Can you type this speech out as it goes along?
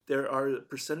there are a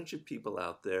percentage of people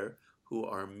out there who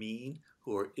are mean,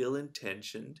 who are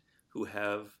ill-intentioned, who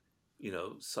have,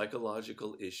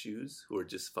 psychological issues, who are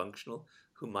dysfunctional,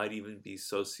 who might even be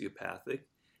sociopathic,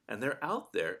 and they're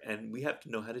out there, and we have to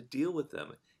know how to deal with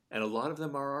them. And a lot of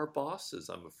them are our bosses,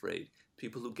 I'm afraid.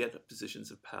 People who get positions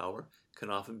of power can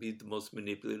often be the most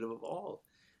manipulative of all.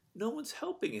 No one's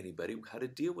helping anybody how to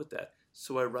deal with that.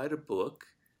 So I write a book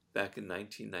back in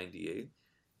 1998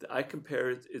 that I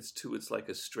compare it's like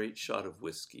a straight shot of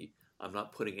whiskey. I'm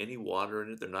not putting any water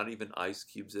in it. There are not even ice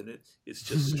cubes in it. It's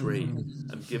just straight.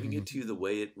 I'm giving it to you the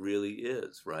way it really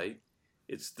is, right?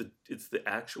 It's the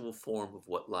actual form of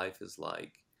what life is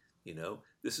like.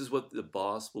 This is what the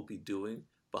boss will be doing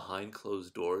behind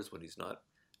closed doors when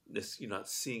you're not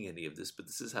seeing any of this, but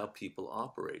this is how people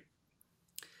operate.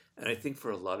 And I think for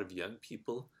a lot of young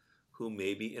people who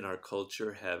maybe in our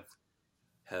culture have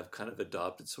kind of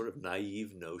adopted sort of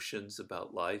naive notions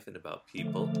about life and about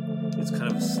people, it's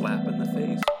kind of a slap in the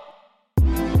face.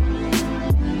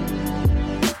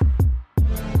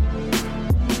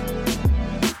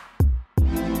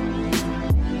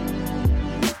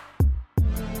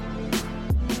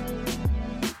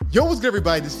 Yo, what's good,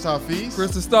 everybody? This is Hafiz.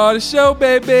 Chris, the star of the show,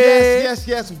 baby.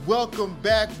 Yes. Welcome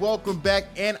back.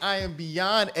 And I am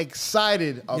beyond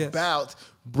excited about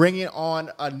bringing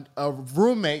on a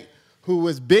roommate who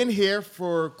has been here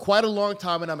for quite a long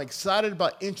time, and I'm excited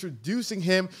about introducing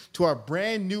him to our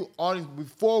brand new audience.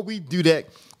 Before we do that,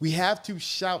 we have to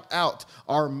shout out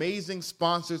our amazing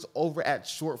sponsors over at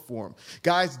Shortform.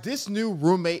 Guys, this new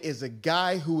roommate is a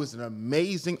guy who is an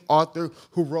amazing author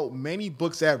who wrote many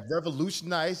books that have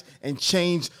revolutionized and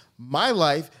changed my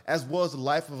life as well as the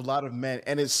life of a lot of men.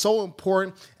 And it's so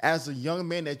important as a young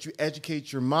man that you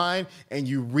educate your mind and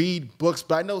you read books.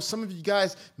 But I know some of you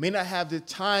guys may not have the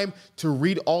time to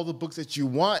read all the books that you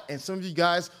want. And some of you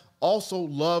guys also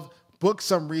love book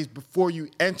summaries before you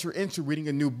enter into reading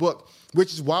a new book,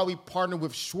 which is why we partner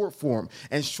with Shortform.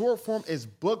 And Shortform is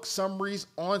book summaries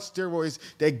on steroids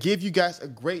that give you guys a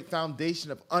great foundation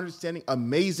of understanding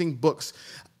amazing books.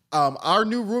 Our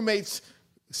new roommate's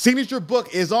signature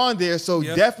book is on there, so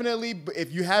definitely,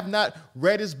 if you have not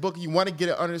read his book, you want to get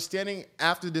an understanding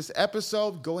after this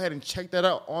episode, go ahead and check that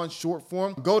out on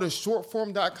Shortform. Go to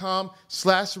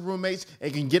shortform.com/roommates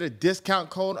and you can get a discount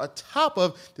code on top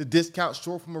of the discount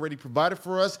Shortform already provided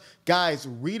for us. Guys,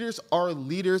 readers are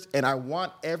leaders, and I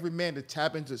want every man to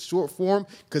tap into Shortform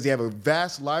because they have a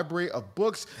vast library of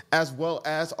books as well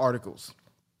as articles.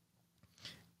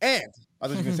 And I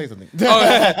thought you were going to say something.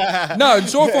 No,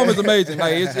 Shortform is amazing.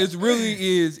 Like it's really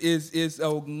is a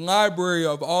library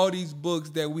of all these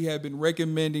books that we have been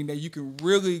recommending that you can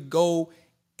really go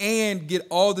and get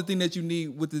all the thing that you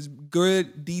need with this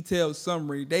good detailed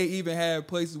summary. They even have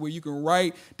places where you can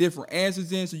write different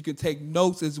answers in so you can take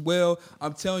notes as well.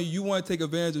 I'm telling you, you want to take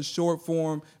advantage of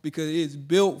Shortform because it is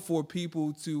built for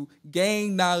people to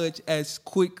gain knowledge as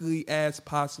quickly as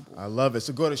possible. I love it.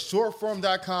 So go to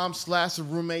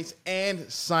shortform.com/roommates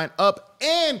and sign up.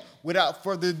 And without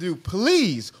further ado,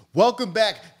 please welcome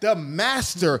back the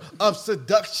master of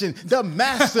seduction, the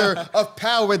master of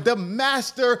power, the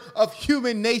master of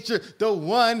human nature, the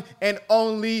one and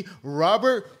only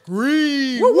Robert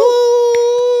Greene.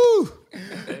 Woo!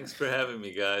 Thanks for having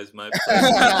me, guys. My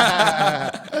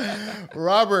pleasure.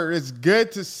 Robert, it's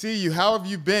good to see you. How have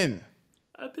you been?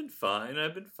 I've been fine.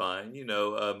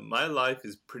 My life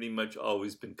has pretty much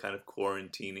always been kind of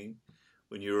quarantining.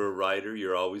 When you're a writer,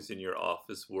 you're always in your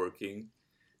office working.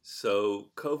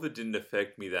 So COVID didn't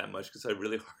affect me that much because I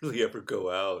really hardly ever go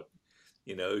out.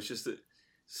 It's just that.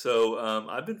 So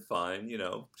I've been fine,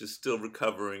 just still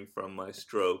recovering from my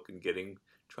stroke and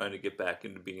trying to get back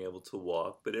into being able to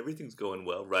walk. But everything's going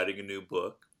well. Writing a new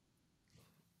book.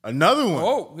 Another one.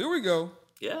 Oh, here we go.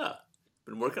 Yeah.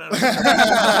 Been working on it.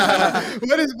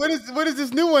 What is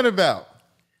this new one about?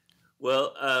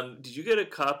 Well, did you get a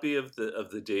copy of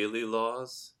the Daily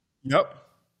Laws? Yep.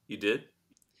 You did?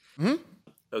 Mm-hmm.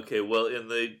 Okay, well, in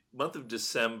the month of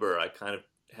December, I kind of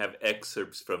have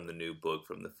excerpts from the new book,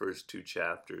 from the first 2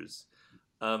 chapters.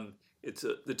 The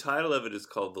title of it is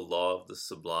called The Law of the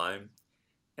Sublime.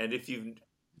 And if you've...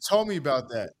 told me about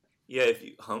that. Yeah,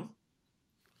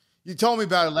 You told me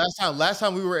about it last time. Last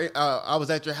time we were, I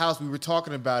was at your house. We were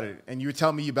talking about it, and you were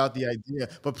telling me about the idea.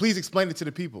 But please explain it to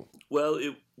the people. Well,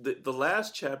 the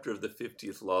last chapter of the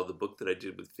 50th Law, the book that I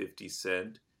did with 50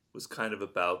 Cent, was kind of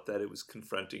about that. It was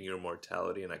confronting your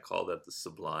mortality, and I call that the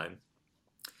sublime.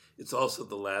 It's also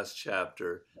the last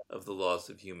chapter of the laws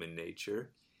of human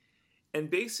nature. And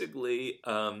basically,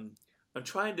 I'm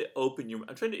trying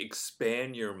to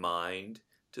expand your mind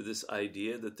to this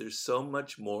idea that there's so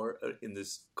much more in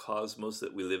this cosmos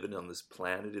that we live in, on this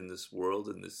planet, in this world,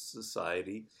 in this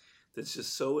society, that's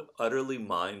just so utterly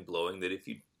mind-blowing that if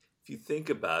you think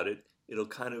about it, it'll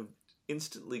kind of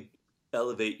instantly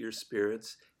elevate your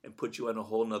spirits and put you on a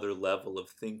whole nother level of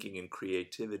thinking and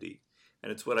creativity.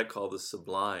 And it's what I call the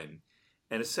sublime.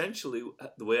 And essentially,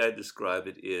 the way I describe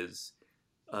it is,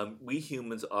 we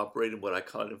humans operate in what I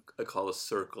call a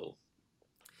circle.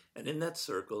 And in that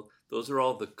circle, those are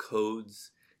all the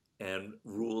codes and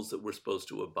rules that we're supposed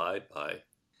to abide by.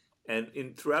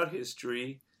 And throughout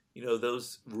history,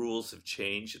 those rules have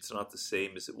changed. It's not the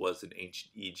same as it was in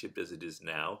ancient Egypt as it is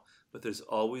now, but there's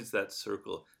always that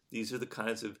circle. This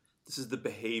is the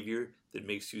behavior that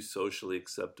makes you socially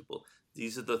acceptable.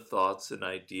 These are the thoughts and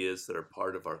ideas that are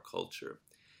part of our culture.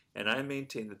 And I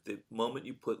maintain that the moment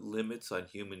you put limits on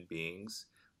human beings,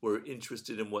 we're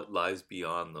interested in what lies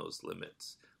beyond those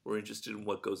limits. We're interested in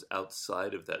what goes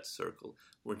outside of that circle.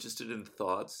 We're interested in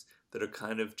thoughts that are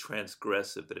kind of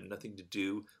transgressive, that have nothing to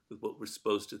do with what we're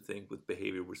supposed to think, with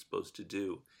behavior we're supposed to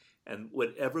do. And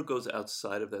whatever goes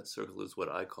outside of that circle is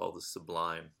what I call the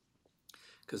sublime,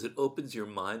 because it opens your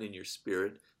mind and your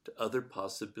spirit to other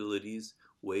possibilities,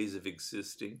 ways of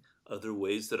existing, other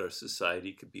ways that our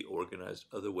society could be organized,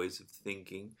 other ways of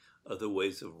thinking, other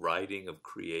ways of writing, of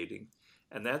creating.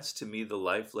 And that's, to me, the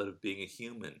lifeblood of being a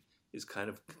human, is kind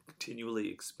of continually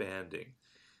expanding.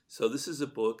 So this is a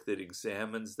book that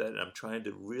examines that, and I'm trying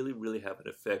to really, really have an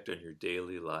effect on your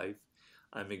daily life.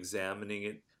 I'm examining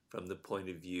it from the point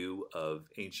of view of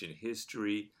ancient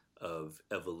history, of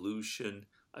evolution.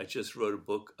 I just wrote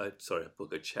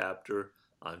a chapter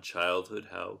on childhood,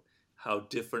 how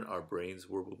different our brains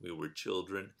were when we were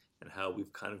children, and how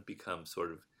we've kind of become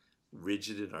sort of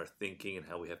rigid in our thinking, and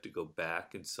how we have to go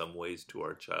back in some ways to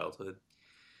our childhood.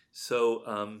 So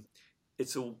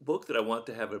it's a book that I want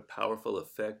to have a powerful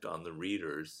effect on the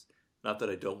readers. Not that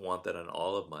I don't want that on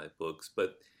all of my books,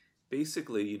 but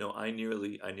basically, I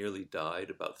nearly died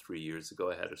about 3 years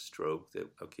ago. I had a stroke that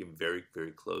I came very,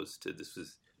 very close to. This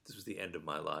was the end of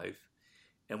my life.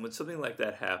 And when something like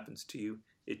that happens to you,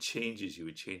 it changes you.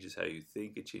 It changes how you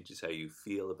think. It changes how you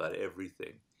feel about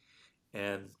everything.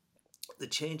 And the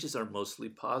changes are mostly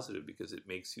positive because it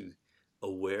makes you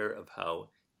aware of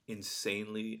how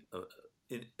insanely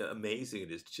amazing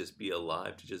it is to just be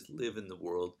alive, to just live in the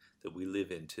world that we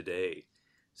live in today.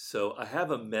 So I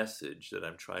have a message that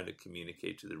I'm trying to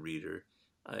communicate to the reader.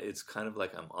 It's kind of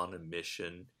like I'm on a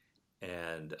mission,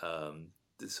 and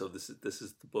so this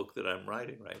is the book that I'm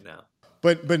writing right now.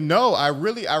 But no, I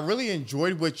really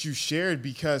enjoyed what you shared,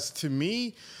 because to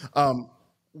me,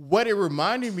 what it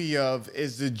reminded me of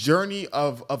is the journey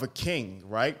of a king,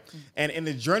 right? And in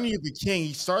the journey of the king,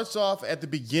 he starts off at the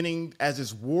beginning as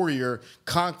this warrior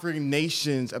conquering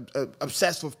nations,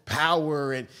 obsessed with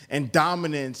power and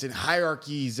dominance and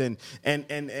hierarchies and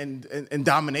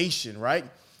domination, right?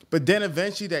 But then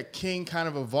eventually that king kind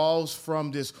of evolves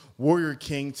from this warrior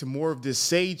king to more of this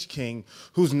sage king,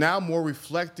 who's now more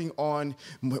reflecting on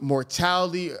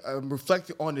mortality,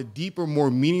 reflecting on the deeper, more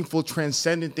meaningful,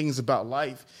 transcendent things about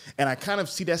life. And I kind of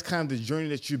see that's kind of the journey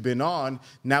that you've been on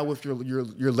now with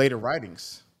your later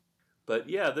writings. But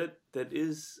yeah, that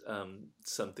is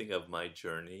something of my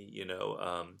journey.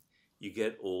 You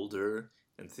get older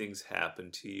and things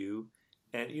happen to you.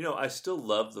 And, I still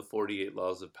love the 48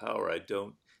 Laws of Power.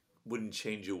 Wouldn't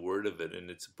change a word of it,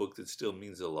 and it's a book that still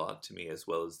means a lot to me, as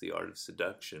well as The Art of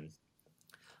Seduction.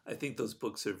 I think those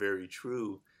books are very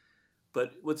true.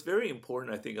 But what's very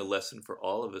important, I think, a lesson for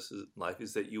all of us in life,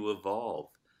 is that you evolve.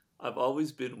 I've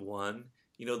always been one,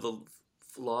 the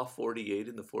Law 48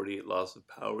 in the 48 Laws of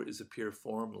Power is appear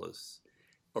formless,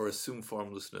 or assume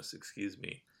formlessness, excuse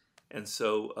me. And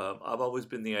so I've always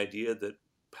been the idea that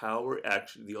power,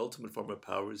 actually, the ultimate form of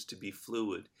power is to be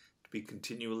fluid, be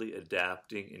continually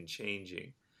adapting and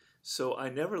changing. So I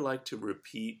never like to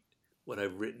repeat what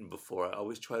I've written before. I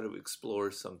always try to explore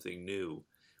something new,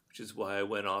 which is why I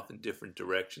went off in different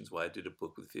directions, why I did a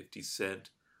book with 50 Cent,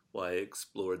 why I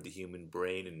explored the human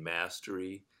brain and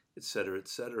mastery, etc.,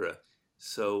 etc.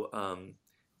 So,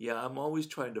 I'm always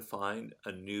trying to find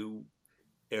a new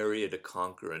area to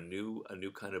conquer, a new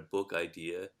kind of book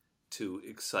idea to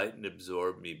excite and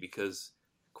absorb me, because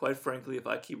quite frankly, if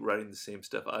I keep writing the same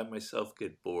stuff, I myself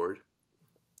get bored.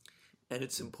 And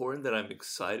it's important that I'm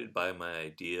excited by my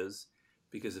ideas,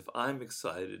 because if I'm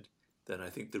excited, then I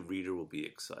think the reader will be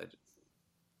excited.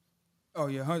 Oh,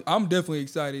 yeah. I'm definitely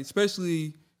excited,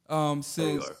 especially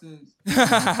since...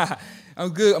 I'm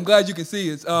good. I'm glad you can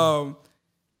see us.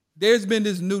 There's been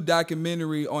this new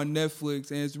documentary on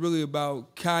Netflix, and it's really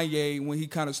about Kanye when he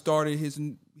kind of started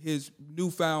his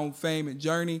newfound fame and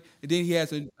journey, and then he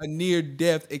has a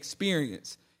near-death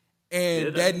experience, and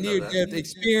I that didn't know that. near-death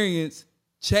experience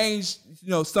changed,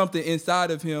 something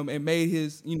inside of him and made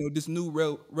his, this new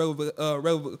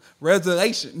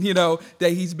revelation,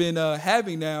 that he's been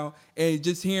having now, and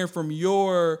just hearing from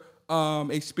your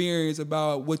experience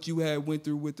about what you had went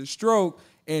through with the stroke,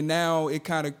 and now it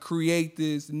kind of create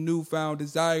this newfound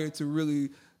desire to really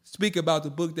speak about the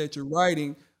book that you're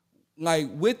writing. Like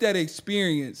with that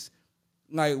experience,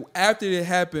 like after it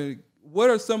happened, what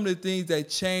are some of the things that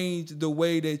changed the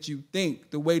way that you think,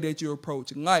 the way that you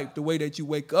approach life, the way that you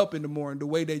wake up in the morning, the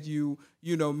way that you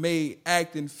may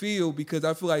act and feel? Because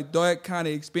I feel like that kind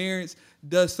of experience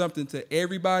does something to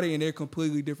everybody, and they're a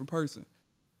completely different person.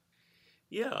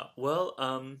 Yeah, well,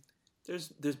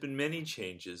 there's been many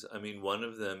changes. I mean, one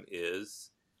of them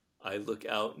is I look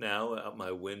out now out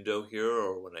my window here,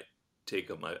 or when I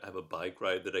I have a bike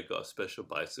ride that I go, a special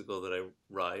bicycle that I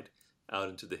ride out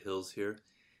into the hills here.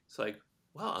 It's like,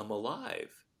 wow, I'm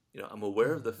alive. I'm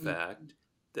aware of the fact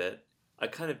that I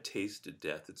kind of tasted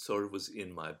death. It sort of was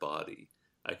in my body.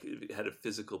 It had a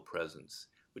physical presence,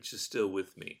 which is still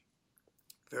with me.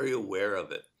 Very aware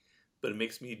of it. But it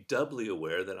makes me doubly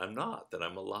aware that I'm not, that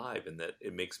I'm alive, and that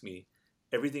it makes me,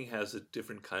 everything has a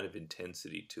different kind of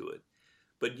intensity to it.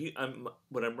 But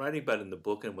what I'm writing about in the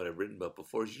book and what I've written about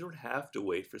before is you don't have to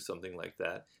wait for something like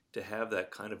that to have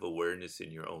that kind of awareness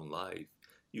in your own life.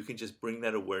 You can just bring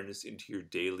that awareness into your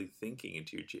daily thinking,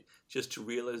 just to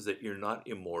realize that you're not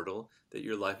immortal, that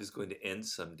your life is going to end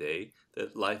someday,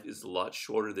 that life is a lot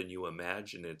shorter than you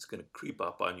imagine, and it's going to creep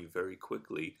up on you very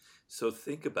quickly. So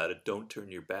think about it. Don't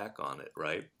turn your back on it,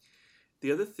 right?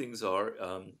 The other things are,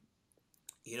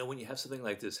 when you have something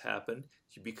like this happen,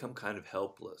 you become kind of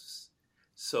helpless.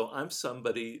 So I'm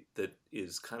somebody that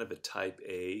is kind of a type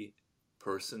A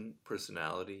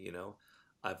personality.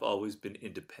 I've always been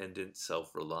independent,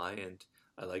 self-reliant.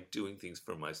 I like doing things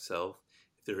for myself.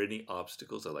 If there are any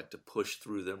obstacles, I like to push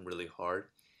through them really hard.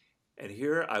 And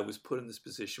here I was put in this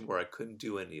position where I couldn't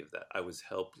do any of that. I was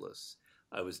helpless.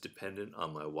 I was dependent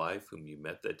on my wife, whom you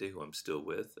met that day, who I'm still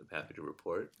with. I'm happy to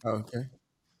report. Okay.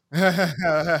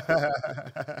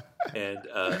 And,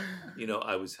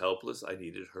 I was helpless. I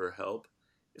needed her help.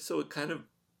 So it kind of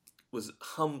was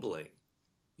humbling.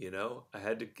 I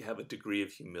had to have a degree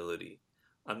of humility.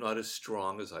 I'm not as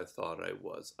strong as I thought I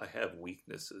was. I have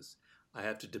weaknesses. I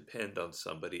have to depend on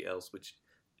somebody else, which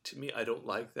to me, I don't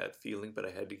like that feeling, but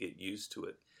I had to get used to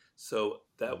it. So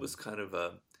that was kind of I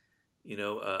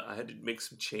had to make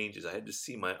some changes. I had to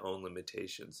see my own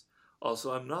limitations.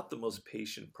 Also, I'm not the most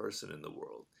patient person in the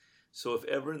world. So if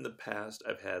ever in the past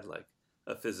I've had like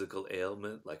a physical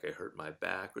ailment, like I hurt my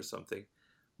back or something,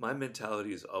 my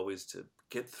mentality is always to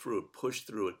get through it, push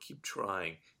through it, keep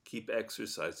trying, keep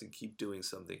exercising, keep doing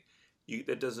something.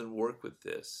 That doesn't work with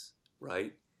this,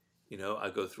 right? I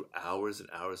go through hours and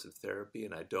hours of therapy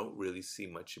and I don't really see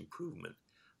much improvement.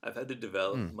 I've had to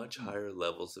develop much higher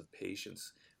levels of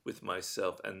patience with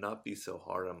myself and not be so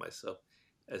hard on myself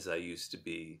as I used to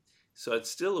be. So it's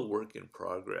still a work in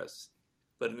progress.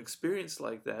 But an experience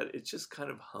like that, it's just kind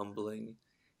of humbling,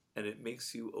 and it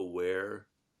makes you aware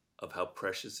of how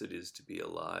precious it is to be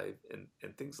alive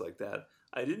and things like that.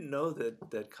 I didn't know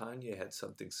that Kanye had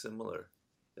something similar.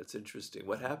 That's interesting.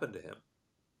 What happened to him?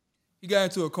 He got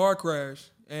into a car crash,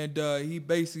 and he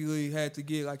basically had to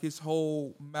get like his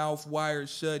whole mouth wired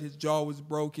shut. His jaw was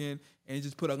broken, and it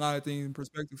just put a lot of things in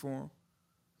perspective for him.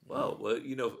 Well,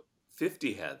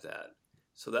 50 had that.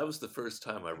 So that was the first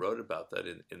time I wrote about that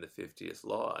in the 50th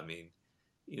Law. I mean,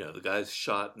 the guy's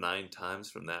shot 9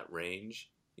 times from that range.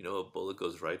 A bullet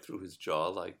goes right through his jaw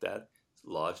like that,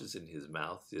 lodges in his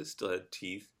mouth. He still had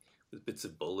teeth with bits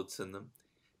of bullets in them.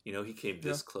 He came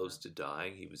this close to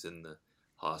dying. He was in the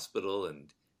hospital,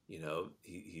 and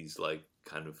he's like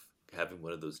kind of having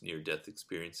one of those near-death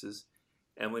experiences.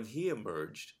 And when he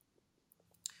emerged,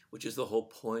 which is the whole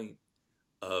point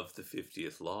of the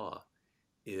 50th Law,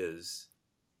 is,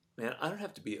 man, I don't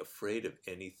have to be afraid of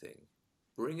anything.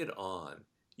 Bring it on.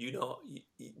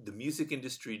 The music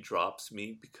industry drops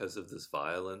me because of this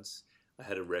violence. I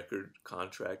had a record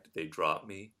contract. They dropped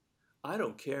me. I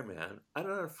don't care, man. I'm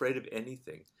not afraid of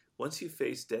anything. Once you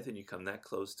face death and you come that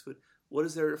close to it, what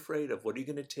is there afraid of? What are you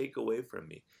going to take away from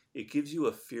me? It gives you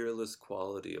a fearless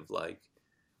quality of like,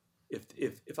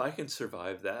 if I can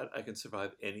survive that, I can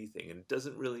survive anything. And it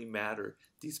doesn't really matter.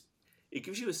 It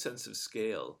gives you a sense of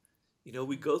scale.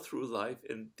 We go through life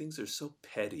and things are so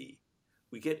petty.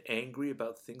 We get angry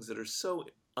about things that are so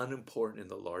unimportant in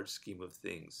the large scheme of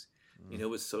things.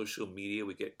 With social media,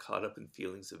 we get caught up in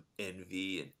feelings of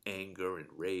envy and anger and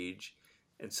rage.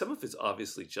 And some of it's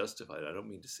obviously justified. I don't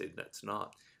mean to say that's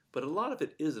not. but a lot of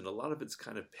it isn't. A lot of it's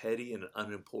kind of petty and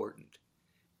unimportant.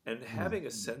 And having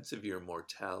a sense of your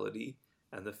mortality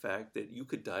and the fact that you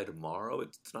could die tomorrow,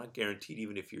 it's not guaranteed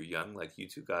even if you're young like you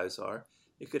two guys are.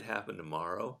 It could happen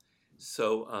tomorrow.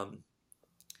 So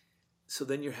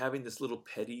then you're having this little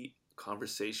petty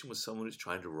conversation with someone who's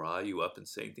trying to rile you up and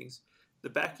saying things. The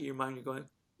back of your mind, you're going,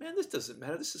 man, this doesn't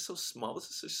matter. This is so small. This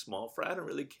is so small for I don't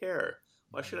really care.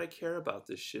 Why should I care about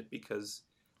this shit? Because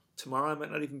tomorrow I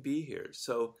might not even be here.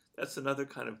 So that's another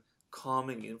kind of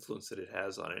calming influence that it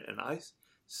has on it. And I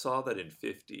saw that in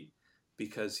 50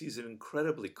 because he's an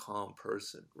incredibly calm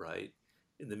person, right?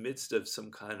 In the midst of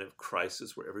some kind of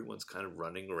crisis where everyone's kind of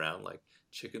running around like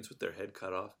chickens with their head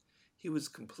cut off, he was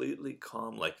completely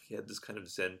calm, like he had this kind of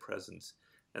Zen presence.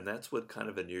 And that's what kind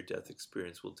of a near-death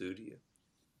experience will do to you.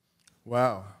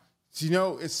 Wow.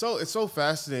 So, it's so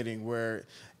fascinating where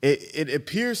it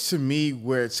appears to me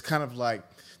where it's kind of like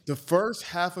the first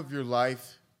half of your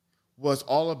life was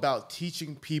all about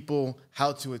teaching people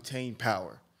how to attain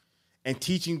power. And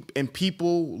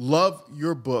people love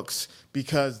your books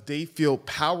because they feel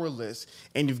powerless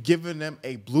and you've given them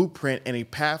a blueprint and a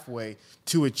pathway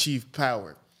to achieve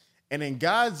power. And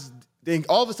then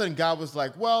all of a sudden God was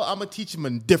like, well, I'm going to teach him a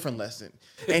different lesson.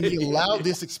 And he allowed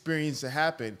this experience to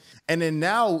happen. And then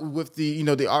now with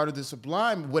the art of the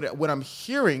sublime, what I'm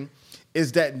hearing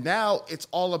is that now it's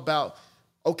all about,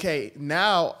 okay,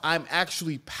 now I'm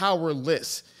actually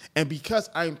powerless. And because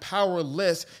I'm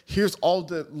powerless, here's all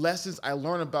the lessons I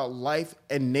learned about life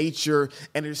and nature.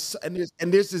 And there's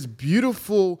this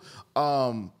beautiful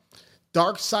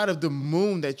dark side of the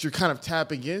moon that you're kind of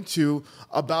tapping into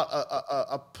about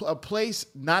a place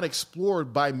not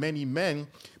explored by many men.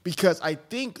 Because I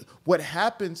think what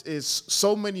happens is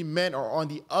so many men are on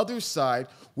the other side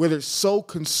where they're so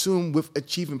consumed with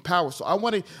achieving power. So I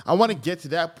want to get to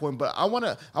that point, but I want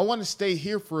to stay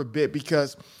here for a bit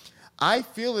because I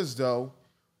feel as though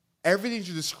everything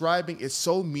you're describing is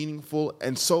so meaningful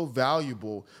and so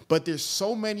valuable, but there's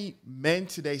so many men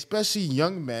today, especially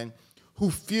young men, who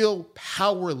feel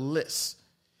powerless.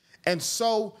 And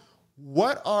so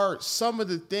what are some of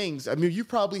the things? I mean, you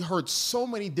probably heard so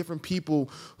many different people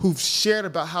who've shared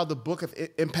about how the book have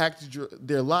impacted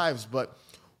their lives, but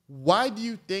why do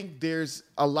you think there's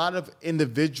a lot of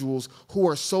individuals who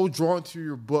are so drawn to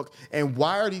your book, and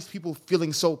why are these people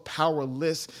feeling so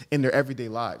powerless in their everyday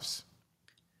lives?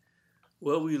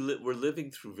 Well, we're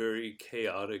living through very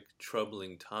chaotic,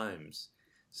 troubling times.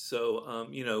 So,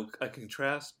 I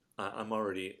contrast. I'm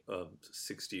already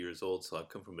 60 years old, so I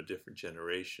come from a different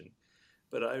generation.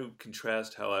 But I would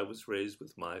contrast how I was raised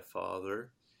with my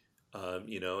father, and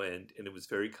it was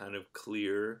very kind of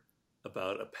clear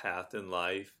about a path in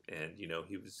life, and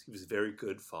he was a very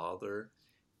good father,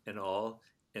 and all,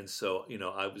 and so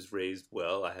I was raised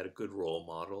well. I had a good role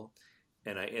model,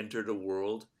 and I entered a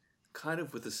world kind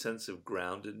of with a sense of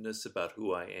groundedness about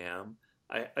who I am.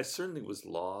 I certainly was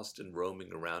lost and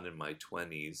roaming around in my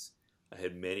 20s. I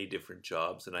had many different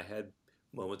jobs, and I had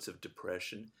moments of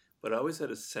depression, but I always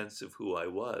had a sense of who I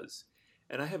was.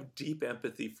 And I have deep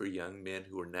empathy for young men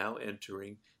who are now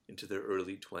entering into their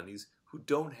early 20s who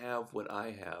don't have what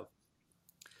I have,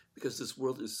 because this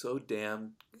world is so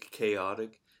damn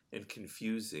chaotic and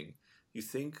confusing. You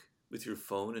think with your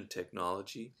phone and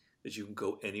technology that you can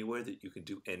go anywhere, that you can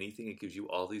do anything. It gives you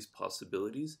all these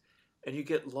possibilities, and you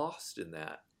get lost in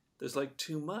that. There's like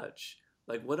too much.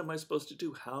 Like, what am I supposed to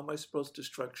do? How am I supposed to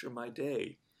structure my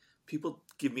day? People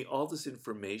give me all this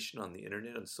information on the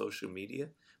internet and social media,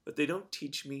 but they don't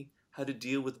teach me how to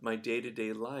deal with my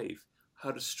day-to-day life,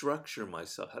 how to structure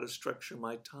myself, how to structure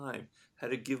my time, how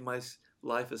to give my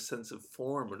life a sense of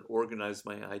form and organize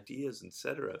my ideas,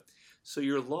 etc. So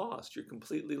you're lost. You're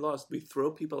completely lost. We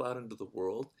throw people out into the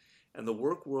world, and the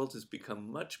work world has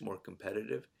become much more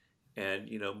competitive and,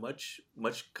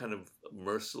 much kind of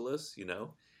merciless,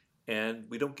 and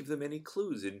we don't give them any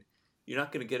clues. And you're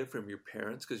not going to get it from your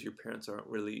parents because your parents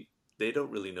they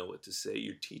don't really know what to say.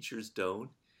 Your teachers don't.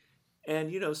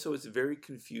 And, so it's a very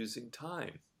confusing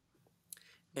time.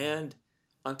 And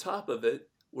on top of it,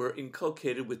 we're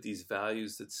inculcated with these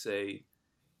values that say,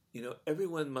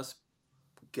 everyone must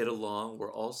get along.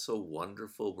 We're all so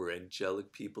wonderful. We're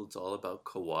angelic people. It's all about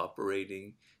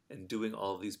cooperating and doing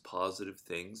all these positive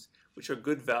things, which are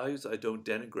good values. I don't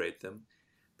denigrate them.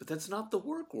 But that's not the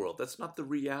work world. That's not the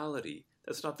reality.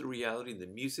 That's not the reality in the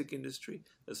music industry.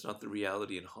 That's not the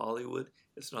reality in Hollywood.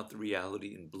 It's not the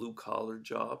reality in blue-collar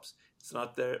jobs. It's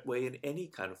not that way in any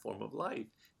kind of form of life.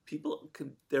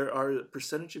 There are a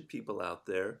percentage of people out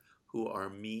there who are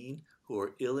mean, who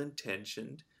are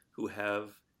ill-intentioned, who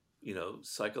have,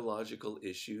 psychological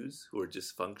issues, who are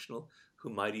dysfunctional,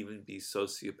 who might even be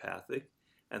sociopathic.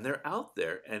 And they're out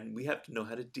there, and we have to know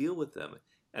how to deal with them.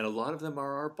 And a lot of them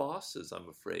are our bosses, I'm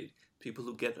afraid. People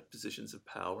who get positions of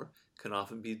power can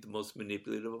often be the most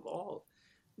manipulative of all.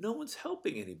 No one's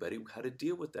helping anybody how to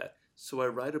deal with that. So I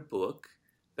write a book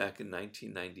back in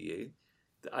 1998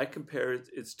 that I compare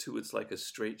it's like a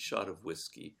straight shot of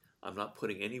whiskey. I'm not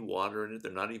putting any water in it.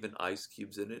 There are not even ice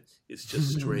cubes in it. It's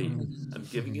just straight. I'm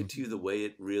giving it to you the way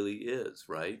it really is,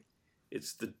 right?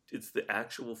 It's the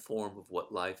actual form of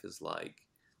what life is like.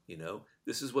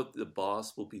 This is what the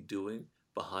boss will be doing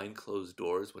behind closed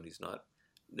doors when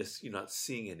you're not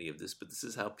seeing any of this, but this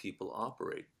is how people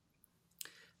operate.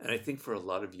 And I think for a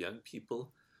lot of young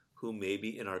people who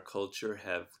maybe in our culture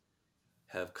have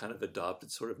kind of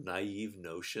adopted sort of naive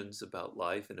notions about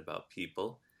life and about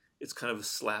people, it's kind of a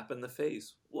slap in the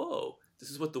face. Whoa, this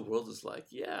is what the world is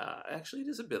like. Yeah, actually it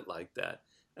is a bit like that.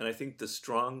 And I think the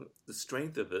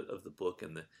strength of the book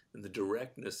and the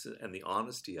directness and the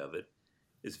honesty of it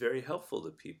is very helpful to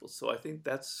people. So I think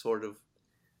that's sort of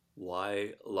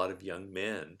why a lot of young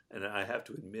men, and I have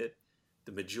to admit,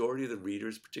 the majority of the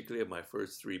readers, particularly of my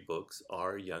first 3 books,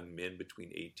 are young men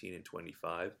between 18 and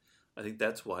 25. I think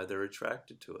that's why they're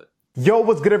attracted to it. Yo,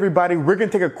 what's good, everybody? We're going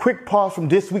to take a quick pause from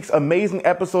this week's amazing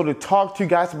episode to talk to you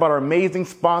guys about our amazing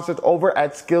sponsors over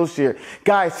at Skillshare.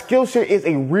 Guys, Skillshare is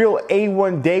a real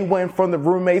A1 day one from the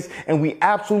roommates, and we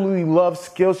absolutely love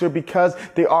Skillshare because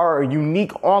they are a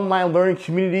unique online learning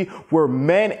community where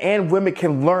men and women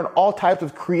can learn all types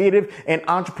of creative and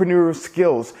entrepreneurial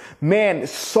skills. Man,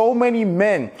 so many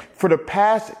men for the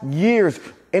past years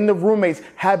in the roommates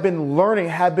have been learning,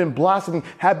 have been blossoming,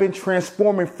 have been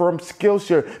transforming from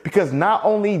Skillshare, because not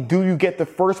only do you get the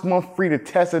first month free to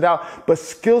test it out, but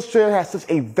Skillshare has such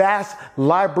a vast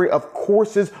library of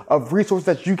courses, of resources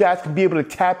that you guys can be able to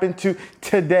tap into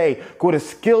today. Go to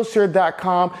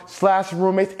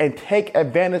Skillshare.com/roommates and take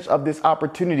advantage of this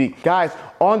opportunity. Guys,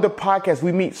 on the podcast,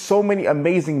 we meet so many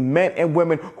amazing men and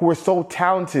women who are so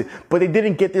talented, but they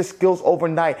didn't get their skills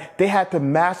overnight. They had to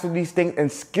master these things, and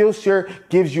Skillshare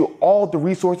gives you all the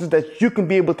resources that you can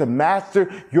be able to master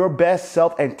your best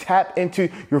self and tap into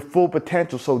your full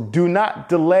potential. So do not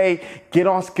delay. Get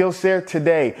on Skillshare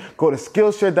today. Go to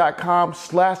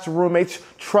Skillshare.com/roommates.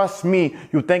 Trust me,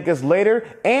 you'll thank us later.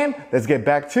 And let's get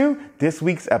back to this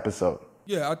week's episode.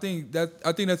 Yeah, I think that's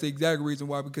the exact reason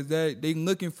why, because they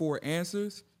looking for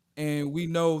answers, and we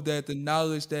know that the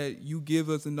knowledge that you give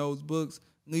us in those books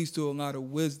leads to a lot of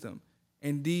wisdom.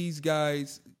 And these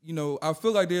guys, I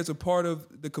feel like there's a part of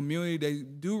the community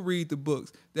that do read the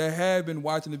books, that have been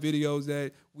watching the videos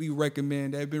that we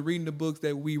recommend, that have been reading the books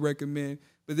that we recommend,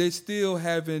 but they're still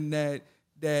having that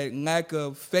lack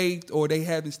of faith, or they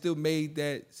haven't still made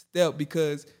that step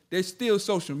because there's still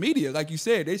social media. Like you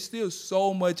said, there's still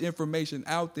so much information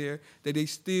out there that they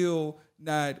still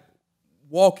not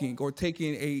walking or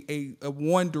taking a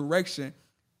one direction.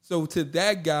 So to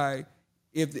that guy,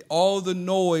 if all the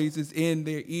noise is in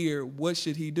their ear, what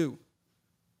should he do?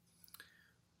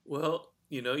 Well,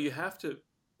 you have to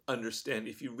understand,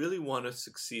 if you really want to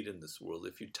succeed in this world,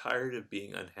 if you're tired of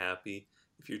being unhappy,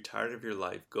 if you're tired of your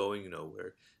life going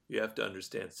nowhere, you have to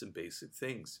understand some basic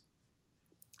things.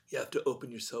 You have to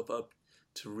open yourself up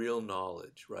to real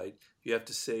knowledge, right? You have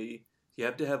to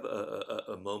have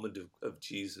a moment of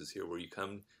Jesus here where you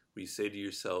say to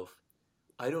yourself,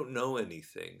 I don't know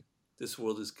anything. This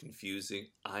world is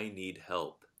confusing. I need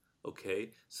help,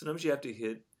 okay? Sometimes you have to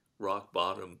hit rock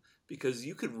bottom, because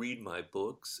you can read my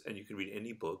books and you can read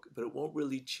any book, but it won't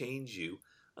really change you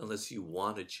unless you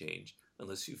want to change,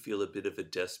 unless you feel a bit of a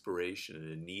desperation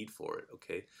and a need for it,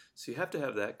 okay? So you have to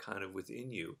have that kind of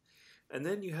within you. And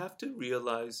then you have to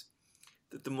realize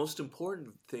that the most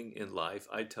important thing in life,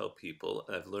 I tell people,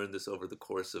 and I've learned this over the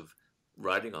course of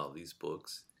writing all these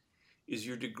books, is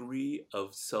your degree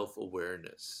of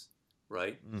self-awareness,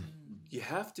 right? Mm-hmm. You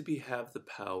have to have the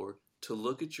power to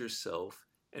look at yourself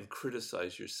and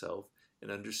criticize yourself and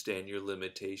understand your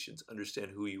limitations,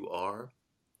 understand who you are,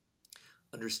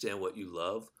 understand what you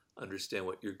love, understand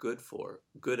what you're good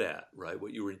at, right?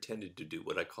 What you were intended to do,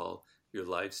 what I call your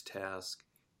life's task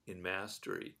in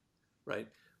mastery, right?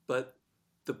 But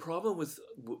the problem with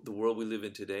the world we live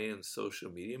in today and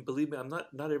social media, and believe me,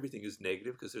 not everything is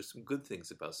negative, because there's some good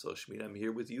things about social media. I'm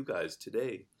here with you guys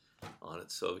today on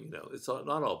it, so it's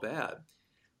not all bad.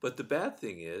 But the bad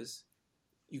thing is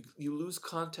you lose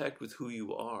contact with who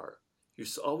you are. You're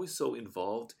always so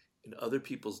involved in other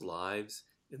people's lives,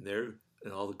 and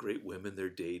all the great women they're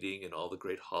dating, and all the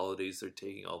great holidays they're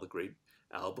taking, all the great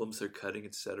albums they're cutting,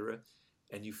 etc.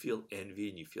 And you feel envy,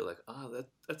 and you feel like,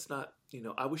 that's not,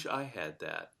 I wish I had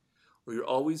that. Or you're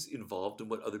always involved in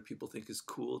what other people think is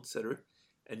cool, etc.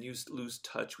 And you lose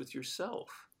touch with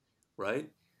yourself, right?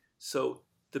 So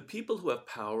the people who have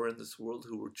power in this world,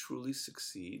 who will truly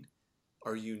succeed,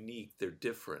 are unique. They're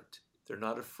different. They're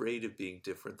not afraid of being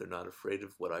different. They're not afraid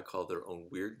of what I call their own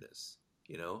weirdness,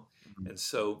 you know? And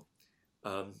so,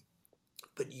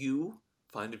 but you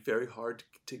find it very hard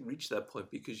to reach that point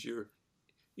because you're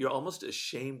almost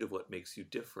ashamed of what makes you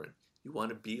different. You want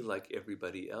to be like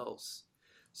everybody else.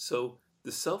 So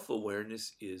the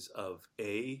self-awareness is of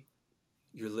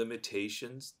your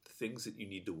limitations, the things that you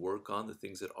need to work on, the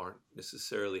things that aren't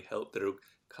necessarily that are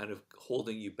kind of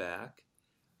holding you back,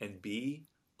 and B,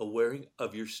 aware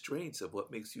of your strengths, of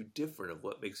what makes you different, of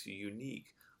what makes you unique,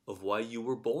 of why you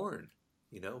were born.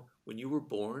 You know, when you were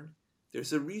born,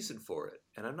 there's a reason for it.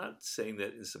 And I'm not saying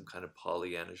that in some kind of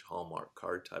Pollyannish Hallmark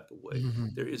card type of way.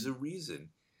 There is a reason.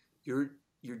 Your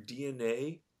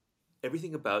DNA,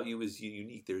 everything about you is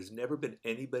unique. There's never been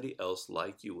anybody else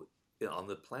like you on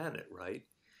the planet, right?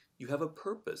 You have a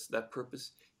purpose. That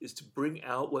purpose is to bring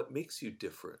out what makes you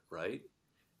different, right?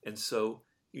 And so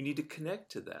you need to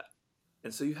connect to that.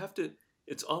 And so you have to,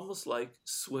 it's almost like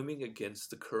swimming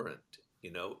against the current, you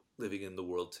know, living in the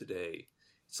world today.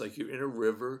 It's like you're in a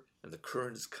river and the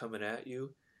current is coming at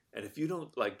you. And if you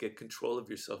don't like get control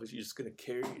of yourself, it's just going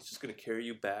to carry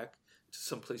you back to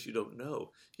someplace you don't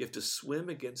know. You have to swim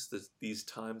against these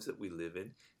times that we live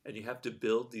in, and you have to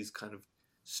build these kind of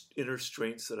inner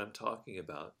strengths that I'm talking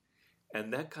about.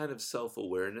 And that kind of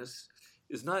self-awareness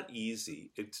is not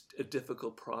easy. It's a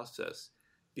difficult process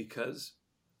because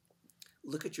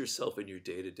look at yourself in your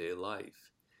day-to-day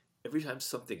life. Every time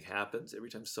something happens,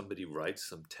 every time somebody writes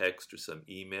some text or some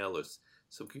email or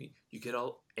something, you get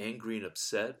all angry and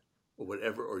upset or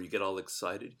whatever, or you get all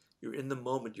excited. You're in the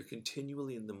moment. You're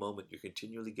continually in the moment. You're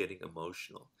continually getting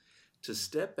emotional. To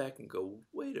step back and go,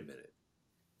 wait a minute.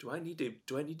 Do I need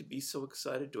to be so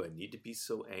excited? Do I need to be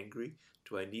so angry?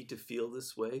 Do I need to feel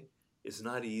this way? It's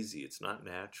not easy. It's not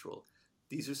natural.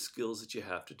 These are skills that you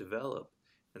have to develop.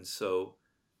 And so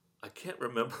I can't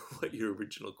remember what your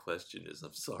original question is.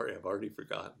 I'm sorry, I've already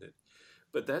forgotten it.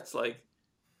 But that's like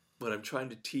what I'm trying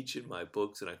to teach in my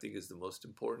books, and I think is the most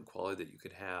important quality that you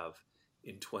can have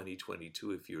in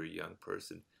 2022 if you're a young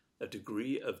person, a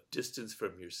degree of distance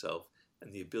from yourself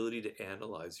and the ability to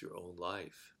analyze your own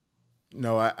life.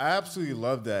 No, I absolutely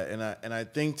love that, and I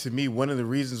think to me one of the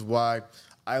reasons why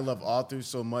I love authors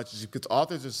so much is because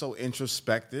authors are so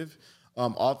introspective.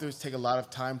 Authors take a lot of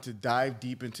time to dive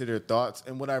deep into their thoughts,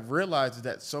 and what I've realized is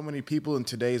that so many people in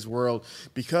today's world,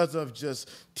 because of just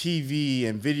TV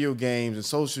and video games and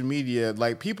social media,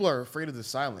 like people are afraid of the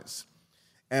silence.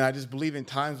 And I just believe in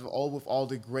times with all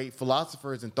the great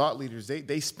philosophers and thought leaders,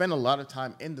 they spend a lot of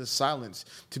time in the silence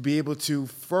to be able to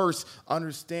first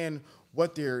understand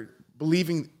what they're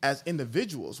believing as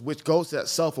individuals, which goes to that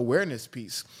self-awareness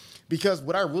piece. Because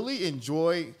what I really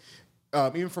enjoy,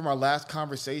 even from our last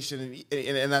conversation,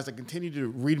 and as I continue to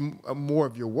read more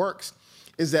of your works,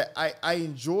 is that I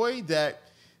enjoy that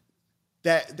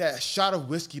shot of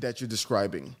whiskey that you're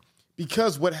describing.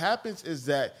 Because what happens is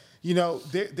that, you know,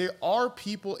 there are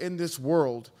people in this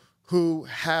world who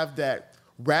have that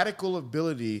radical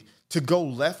ability to go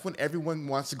left when everyone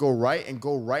wants to go right and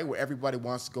go right where everybody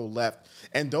wants to go left.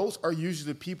 And those are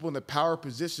usually the people in the power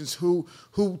positions who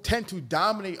tend to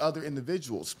dominate other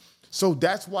individuals. So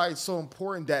that's why it's so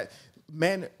important that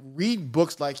men read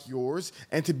books like yours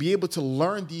and to be able to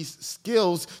learn these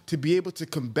skills to be able to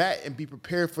combat and be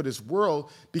prepared for this world.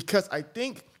 Because I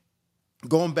think,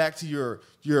 going back to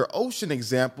your ocean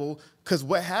example, because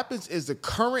what happens is the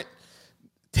current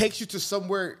takes you to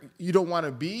somewhere you don't want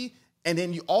to be, and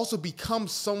then you also become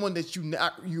someone that you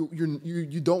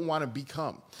don't want to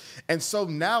become. And so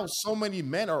now so many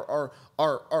men are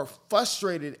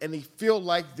frustrated, and they feel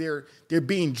like they're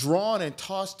being drawn and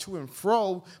tossed to and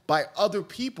fro by other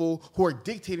people who are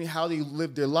dictating how they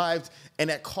live their lives, and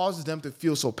that causes them to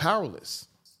feel so powerless.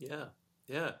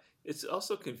 Yeah. It's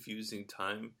also a confusing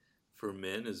time for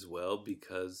men as well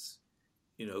because,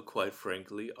 you know, quite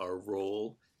frankly, our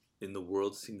role in the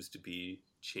world seems to be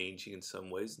changing in some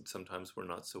ways, and sometimes we're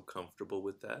not so comfortable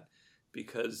with that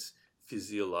because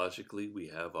physiologically we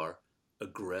have our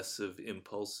aggressive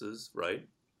impulses, right?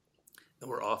 And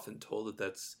we're often told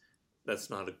that that's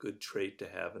not a good trait to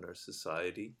have in our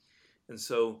society. And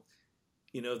so,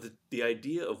 you know, the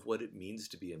idea of what it means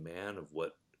to be a man, of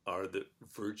what are the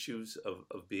virtues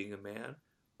of being a man,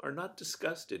 are not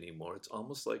discussed anymore. It's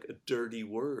almost like a dirty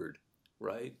word,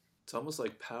 right? It's almost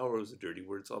like power is a dirty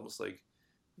word. It's almost like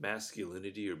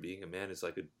masculinity or being a man is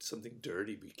like something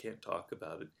dirty. We can't talk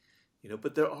about it, you know.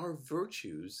 But there are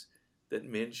virtues that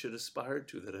men should aspire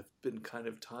to that have been kind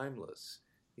of timeless,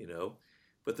 you know,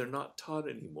 but they're not taught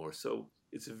anymore. So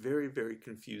it's a very, very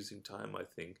confusing time, I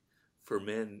think, for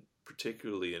men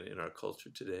particularly in our culture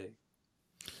today.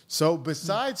 So,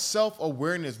 besides self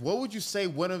awareness, what would you say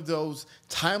one of those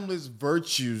timeless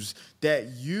virtues that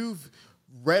you've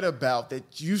read about,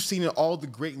 that you've seen in all the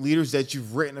great leaders that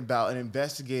you've written about and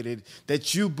investigated,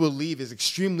 that you believe is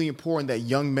extremely important that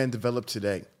young men develop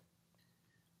today?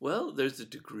 Well, there's a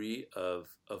degree of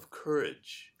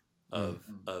courage, of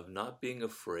not being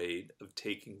afraid of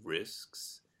taking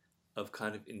risks, of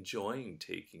kind of enjoying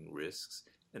taking risks,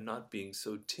 and not being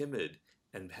so timid,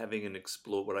 and having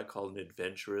what I call an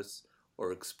adventurous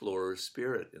or explorer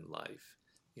spirit in life.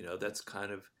 That's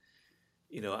kind of,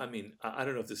 I mean, I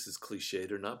don't know if this is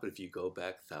cliched or not, but if you go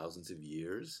back thousands of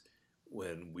years,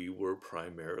 when we were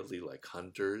primarily like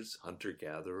hunters, hunter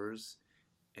gatherers,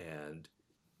 and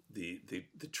the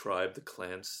tribe, the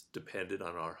clans depended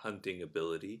on our hunting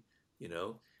ability. You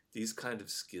know, these kind of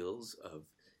skills of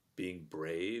being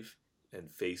brave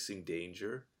and facing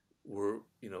danger were,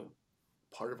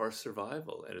 part of our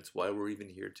survival, and it's why we're even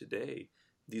here today.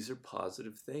 These are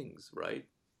positive things, right?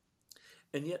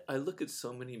 And yet I look at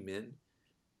so many men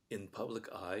in public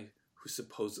eye who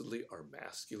supposedly are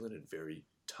masculine and very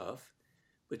tough,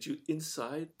 but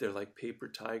inside they're like paper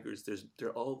tigers. They're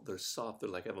soft. They're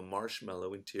like have a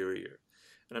marshmallow interior.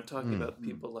 And I'm talking about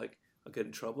people like, I'll get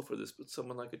in trouble for this, but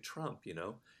someone like a Trump,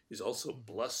 he's also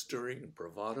blustering and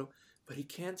bravado, but he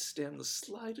can't stand the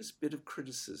slightest bit of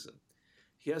criticism.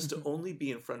 He has to only be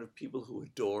in front of people who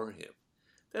adore him.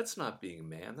 That's not being a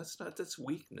man. That's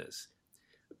weakness.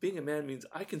 Being a man means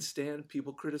I can stand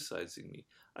people criticizing me.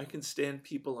 I can stand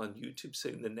people on YouTube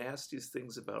saying the nastiest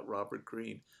things about Robert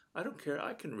Greene. I don't care.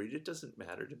 I can read it. It doesn't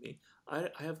matter to me. I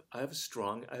have a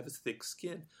thick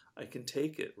skin. I can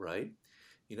take it, right?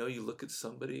 You look at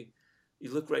somebody,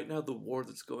 you look right now, the war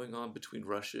that's going on between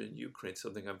Russia and Ukraine,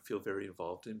 something I feel very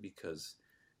involved in because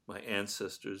my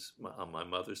ancestors on my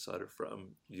mother's side are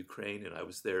from Ukraine, and I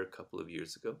was there a couple of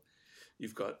years ago.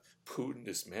 You've got Putin,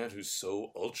 this man who's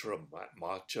so ultra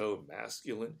macho and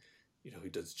masculine, he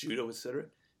does judo, etc.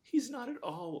 He's not at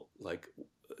all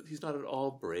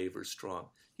brave or strong.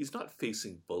 He's not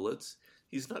facing bullets.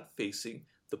 He's not facing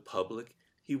the public.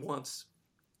 He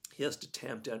has to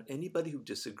tamp down anybody who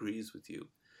disagrees with you.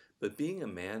 But being a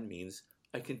man means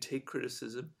I can take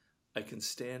criticism. I can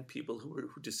stand people who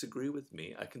disagree with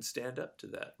me. I can stand up to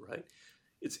that, right?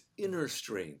 It's inner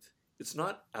strength. It's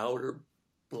not outer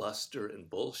bluster and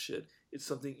bullshit. It's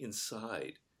something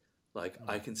inside. Like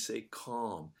I can say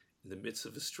calm in the midst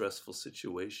of a stressful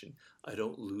situation. I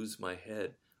don't lose my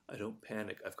head. I don't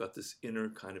panic. I've got this inner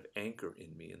kind of anchor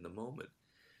in me in the moment.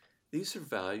 These are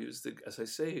values that, as I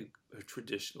say, are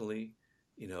traditionally,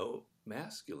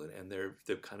 masculine, and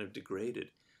they're kind of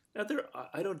degraded. Now,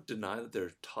 I don't deny that there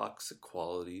are toxic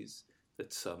qualities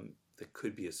that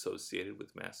could be associated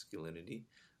with masculinity,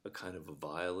 a kind of a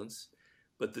violence.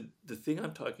 But the thing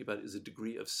I'm talking about is a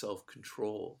degree of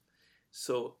self-control.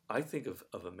 So I think of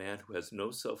a man who has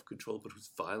no self-control but who's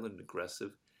violent and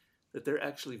aggressive, that they're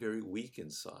actually very weak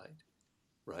inside,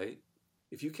 right?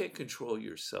 If you can't control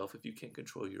yourself, if you can't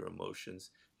control your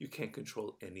emotions, you can't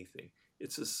control anything.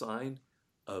 It's a sign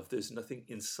of there's nothing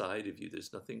inside of you.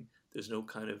 There's no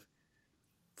kind of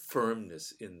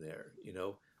firmness in there.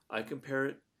 I compare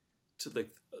it to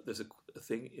there's a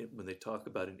thing when they talk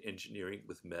about in engineering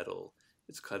with metal.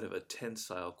 It's kind of a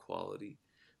tensile quality.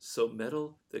 So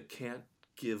metal that can't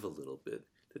give a little bit,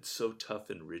 that's so tough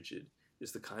and rigid,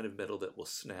 is the kind of metal that will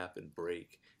snap and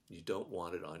break. You don't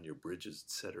want it on your bridges,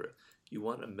 etc. You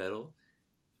want a metal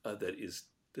that is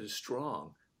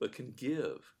strong but can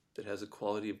give, that has a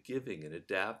quality of giving and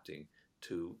adapting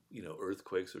to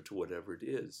earthquakes or to whatever it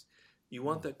is. You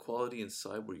want that quality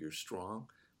inside where you're strong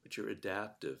but you're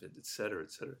adaptive, and etc.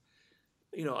 etc.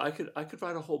 I could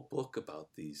write a whole book about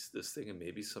this thing, and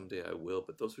maybe someday I will.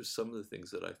 But those are some of the things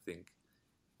that I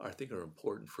think are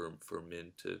important for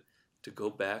men to go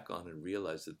back on and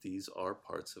realize that these are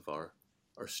parts of our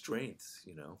strengths.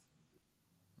 No,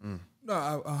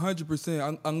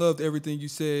 100%. I loved everything you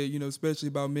said. Especially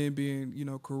about men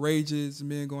being courageous,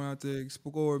 men going out to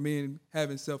explore, men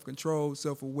having self-control,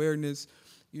 self-awareness.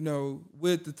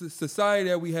 With the society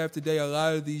that we have today, a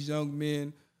lot of these young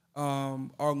men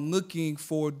are looking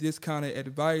for this kind of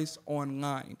advice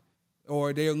online,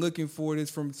 or they're looking for this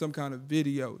from some kind of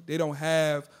video. They don't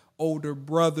have older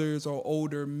brothers or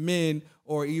older men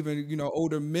or even,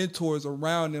 older mentors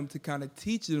around them to kind of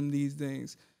teach them these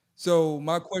things. So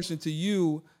my question to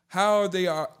you, how are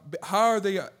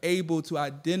they able to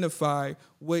identify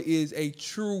what is a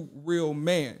true real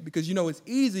man? Because it's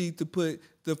easy to put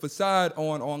the facade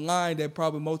online that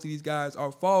probably most of these guys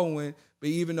are following, but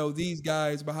even though these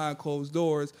guys behind closed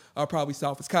doors are probably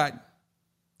soft as cotton.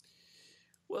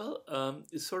 Well,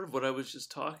 it's sort of what I was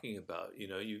just talking about.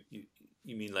 You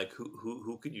mean like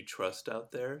who can you trust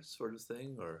out there, sort of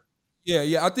thing, or Yeah,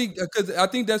 yeah. I think because I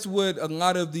think that's what a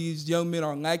lot of these young men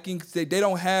are lacking. 'Cause they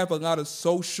don't have a lot of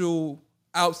social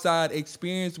outside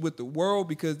experience with the world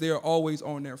because they're always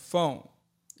on their phone.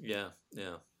 yeah,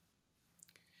 yeah.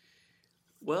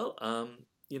 Well, I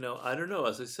don't know.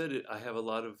 As I said, I have a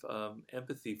lot of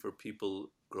empathy for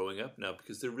people growing up now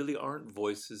because there really aren't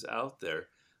voices out there.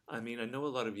 I mean, I know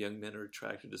a lot of young men are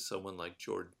attracted to someone like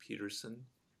Jordan Peterson,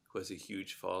 who has a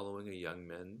huge following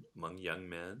among young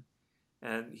men.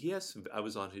 And he has some, I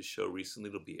was on his show recently,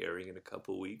 it'll be airing in a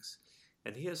couple weeks,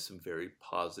 and he has some very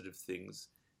positive things,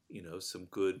 some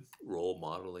good role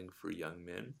modeling for young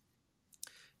men.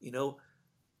 You know,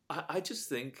 I just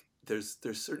think there's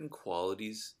certain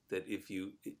qualities that if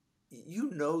you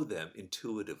know them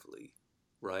intuitively,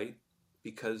 right?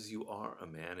 Because you are a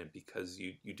man and because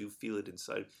you do feel it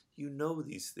inside. You know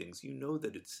these things. You know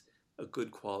that it's a good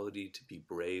quality to be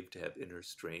brave, to have inner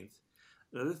strength.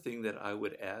 Another thing that I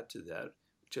would add to that,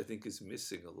 which I think is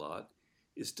missing a lot,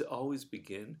 is to always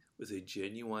begin with a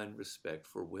genuine respect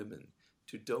for women.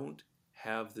 To don't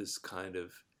have this kind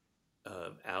of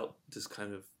this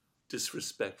kind of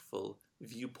disrespectful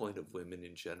viewpoint of women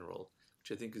in general,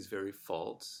 which I think is very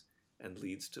false and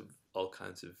leads to all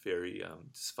kinds of very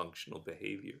dysfunctional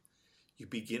behavior. You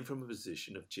begin from a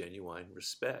position of genuine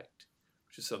respect,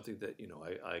 which is something that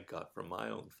I got from my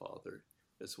own father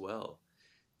as well.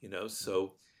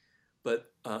 So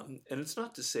but and it's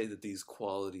not to say that these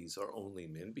qualities are only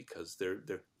men because they're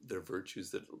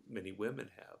virtues that many women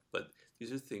have, but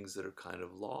these are things that are kind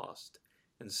of lost.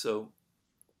 And so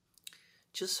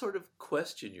just sort of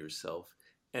question yourself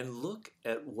and look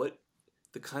at what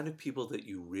the kind of people that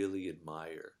you really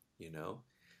admire.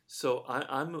 So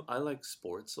I like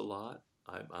sports a lot.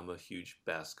 I'm a huge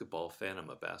basketball fan. I'm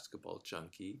a basketball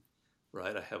junkie,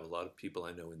 right? I have a lot of people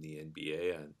I know in the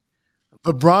NBA, and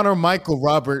LeBron or Michael,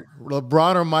 Robert?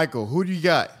 LeBron or Michael? Who do you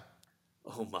got?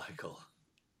 oh, Michael.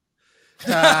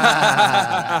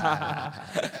 That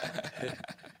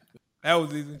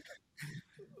was easy.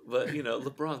 But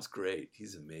LeBron's great.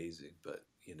 He's amazing, but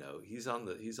he's on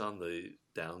the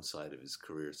downside of his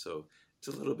career, so it's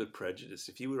a little bit prejudiced.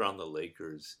 If he were on the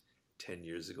Lakers 10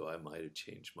 years ago, I might have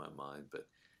changed my mind. But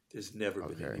there's never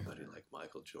been Okay. anybody like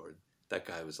Michael Jordan. That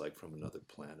guy was like from another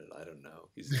planet. I don't know.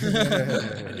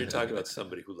 And you're talking about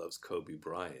somebody who loves Kobe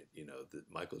Bryant. The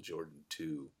Michael Jordan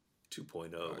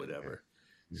 2.0, whatever.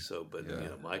 So, but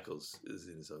Yeah. Michael's is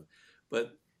in his own.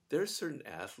 But there are certain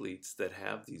athletes that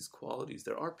have these qualities.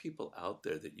 There are people out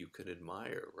there that you can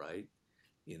admire, right?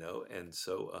 And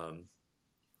so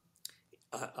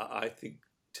I think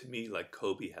to me, like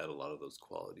Kobe had a lot of those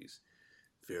qualities.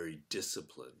 Very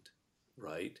disciplined,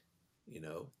 right? You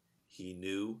know, he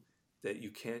knew that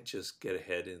you can't just get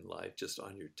ahead in life just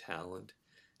on your talent,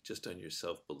 just on your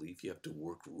self belief. You have to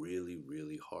work really,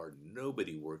 really hard.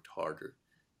 Nobody worked harder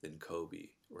than Kobe,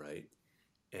 right?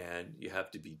 And you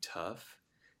have to be tough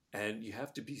and you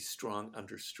have to be strong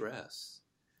under stress.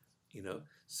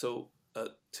 So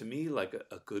to me, like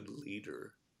a good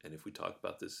leader, and if we talk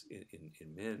about this in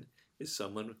men, is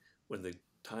someone when the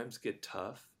times get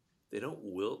tough, they don't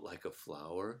wilt like a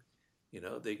flower.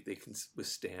 They can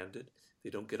withstand it. They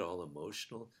don't get all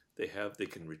emotional. They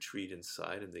can retreat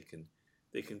inside, and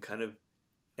they can kind of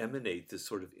emanate this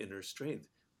sort of inner strength,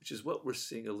 which is what we're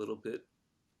seeing a little bit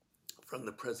from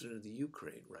the president of the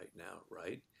Ukraine right now,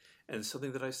 right? And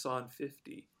something that I saw in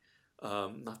 50.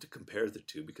 Not to compare the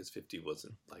two because 50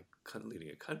 wasn't like leading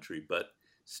a country, but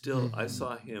still, I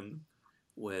saw him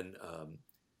when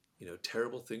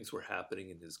terrible things were happening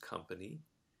in his company,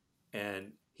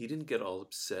 and he didn't get all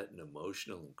upset and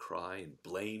emotional and cry and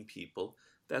blame people.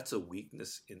 That's a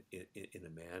weakness in a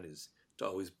man, is to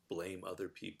always blame other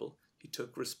people. He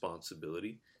took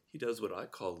responsibility. He does what I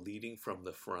call leading from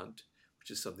the front,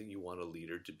 which is something you want a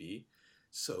leader to be.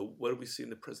 So what do we see in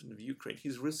the president of Ukraine?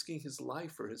 He's risking his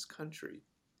life for his country.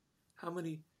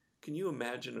 Can you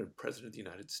imagine a president of the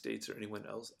United States or anyone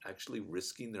else actually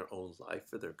risking their own life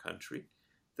for their country?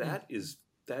 That is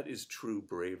true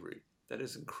bravery. That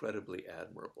is incredibly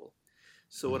admirable.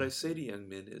 So what I say to young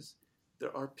men is,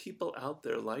 there are people out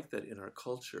there like that in our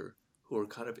culture who are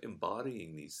kind of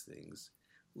embodying these things.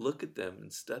 Look at them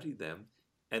and study them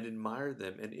and admire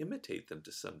them and imitate them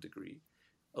to some degree.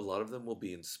 A lot of them will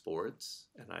be in sports,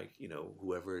 and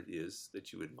whoever it is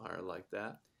that you admire like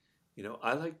that.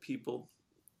 I like people,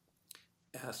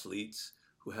 athletes,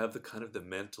 who have the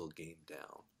mental game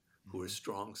down, who are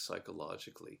strong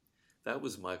psychologically. That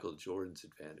was Michael Jordan's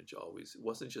advantage always. It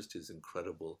wasn't just his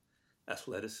incredible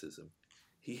athleticism.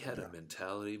 He had a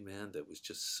mentality, man, that was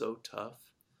just so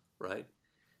tough. right?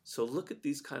 So look at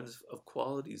these kinds of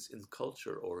qualities in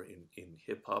culture or in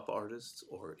hip hop artists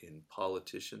or in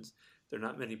politicians. There are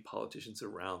not many politicians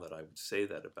around that I would say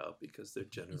that about because they're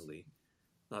generally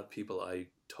not people I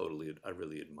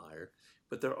really admire.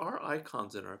 But there are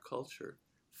icons in our culture.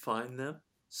 Find them,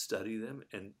 study them,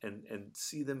 and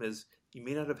see them as you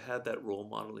may not have had that role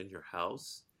model in your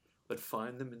house, but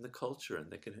find them in the culture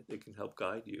and they can help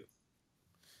guide you.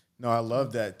 No, I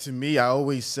love that. To me, I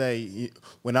always say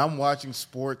when I'm watching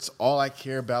sports, all I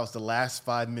care about is the last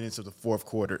 5 minutes of the fourth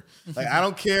quarter. Like I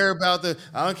don't care about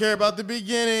the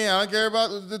beginning. I don't care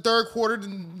about the third quarter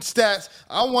stats.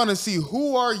 I want to see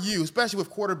who are you, especially with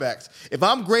quarterbacks. If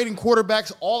I'm grading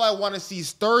quarterbacks, all I want to see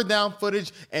is third down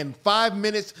footage and 5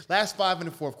 minutes, last 5 in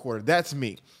the fourth quarter. That's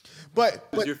me. But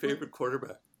who's your favorite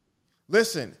quarterback?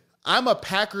 Listen, I'm a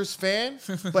Packers fan,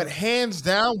 but hands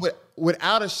down,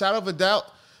 without a shadow of a doubt,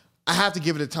 I have to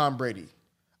give it to Tom Brady.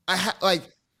 I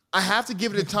have to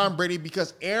give it to Tom Brady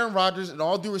because Aaron Rodgers, in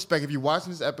all due respect, if you're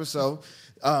watching this episode,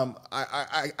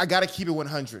 I got to keep it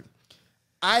 100.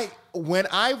 When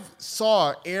I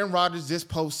saw Aaron Rodgers this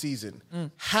postseason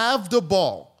have the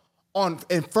ball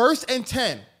in 1st and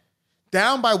 10,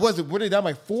 down by were they down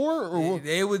by 4? Or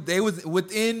they was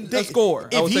within a score.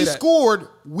 If he scored,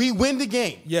 we win the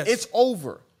game. Yes. It's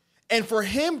over. And for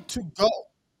him to go.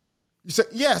 So,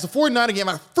 yeah, it's a 49er game.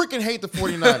 I freaking hate the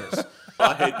 49ers.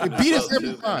 I hate them. They beat us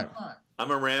every time. I'm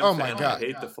a Rams Oh, fan. my God. I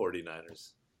hate the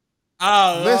 49ers.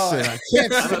 Oh, listen, I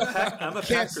can't. I'm a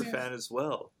Packer fan as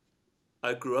well.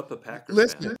 I grew up a Packer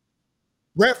Listen, fan.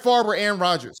 Brett Favre or Aaron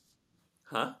Rodgers?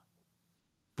 Huh?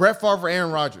 Brett Favre or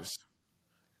Aaron Rodgers?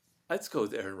 I'd go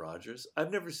with Aaron Rodgers.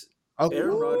 Aaron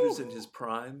Ooh. Rodgers in his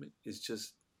prime is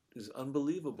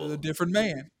unbelievable. a different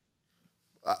man.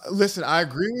 Listen, I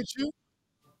agree with you.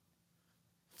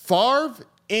 Favre,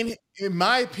 in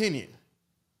my opinion,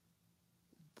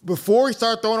 before he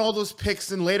started throwing all those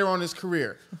picks and later on in his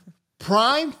career,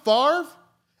 prime Favre,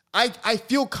 I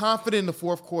feel confident in the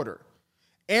fourth quarter.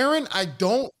 Aaron, I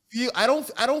don't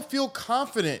feel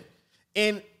confident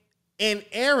in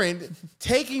Aaron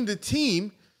taking the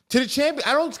team to the champion.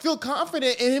 I don't feel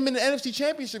confident in him in the NFC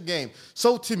Championship game.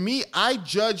 So to me, I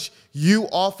judge you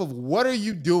off of what are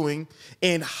you doing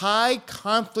in high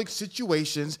conflict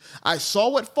situations. I saw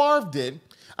what Favre did.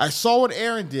 I saw what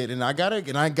Aaron did, and I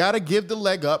gotta give the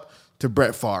leg up to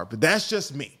Brett Favre. But that's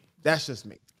just me.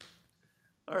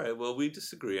 All right. Well, we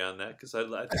disagree on that because I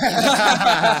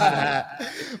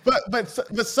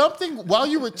but something while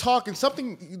you were talking,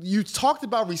 something you talked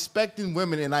about respecting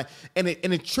women, and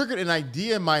it triggered an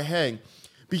idea in my head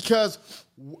because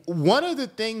one of the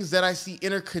things that I see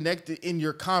interconnected in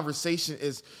your conversation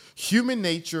is human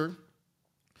nature,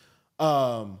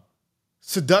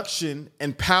 seduction,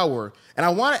 and power. And I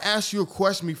want to ask you a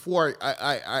question before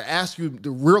I ask you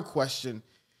the real question.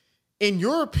 In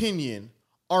your opinion,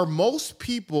 are most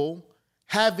people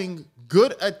having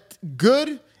good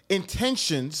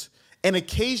intentions and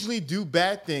occasionally do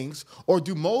bad things, or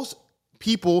do most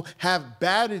people have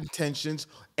bad intentions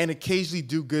and occasionally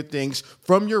do good things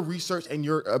from your research and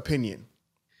your opinion?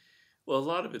 Well, a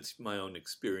lot of it's my own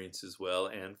experience as well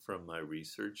and from my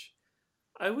research.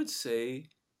 I would say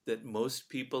that most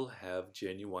people have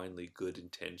genuinely good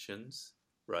intentions,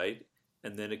 right?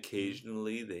 And then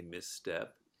occasionally they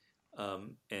misstep.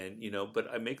 But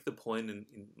I make the point in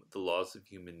the laws of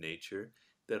human nature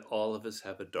that all of us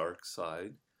have a dark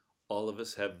side. All of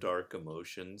us have dark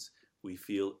emotions. We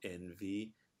feel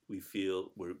envy. We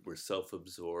feel we're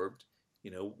self-absorbed.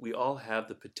 We all have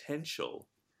the potential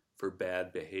for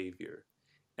bad behavior.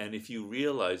 And if you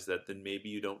realize that, then maybe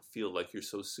you don't feel like you're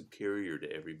so superior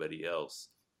to everybody else.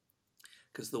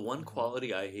 Because the one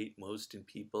quality I hate most in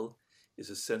people is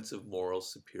a sense of moral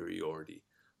superiority.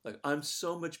 Like, I'm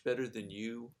so much better than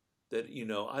you that,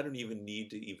 I don't even need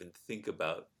to even think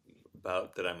about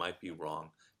that I might be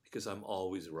wrong because I'm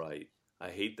always right.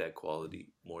 I hate that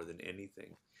quality more than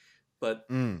anything. But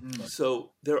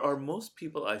so there are most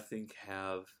people I think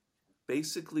have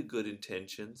basically good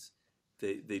intentions.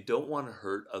 They don't want to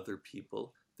hurt other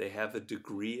people. They have a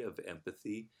degree of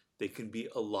empathy. They can be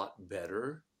a lot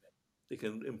better. They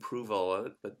can improve all of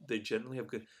it, but they generally have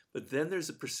good. But then there's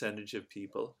a percentage of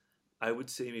people, I would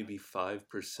say maybe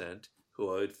 5%, who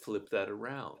I would flip that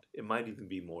around. It might even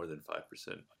be more than 5%.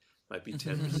 It might be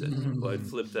 10%. Who I'd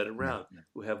flip that around,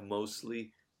 who have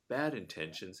mostly bad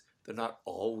intentions. They're not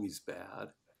always bad,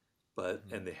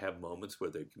 and they have moments where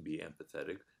they can be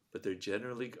empathetic, but they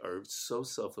generally are so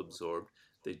self-absorbed.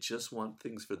 They just want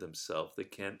things for themselves. They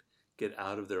can't get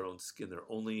out of their own skin. They're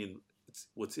only in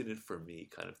what's in it for me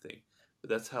kind of thing. But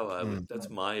that's how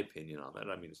that's my opinion on that.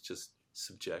 I mean, it's just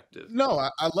subjective. No,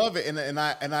 I love it, and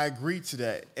I agree to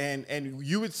that. And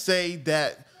you would say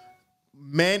that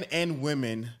men and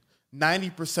women,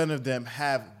 90% of them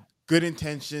have good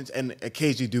intentions and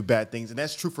occasionally do bad things, and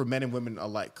that's true for men and women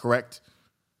alike. Correct?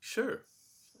 Sure.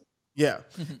 Yeah.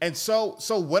 And so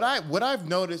what I've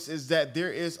noticed is that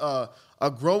there is a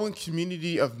growing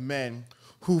community of men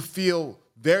who feel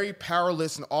very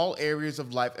powerless in all areas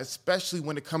of life, especially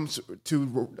when it comes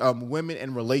to women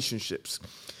and relationships.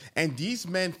 And these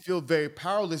men feel very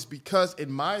powerless because,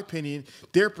 in my opinion,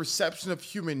 their perception of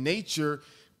human nature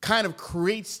kind of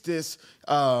creates this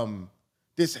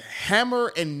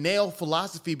hammer and nail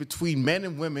philosophy between men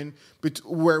and women,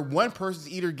 where one person's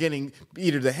either getting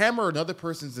either the hammer or another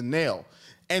person's the nail.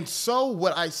 And so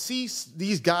what I see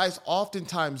these guys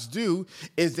oftentimes do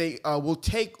is they will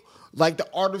take like the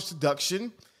art of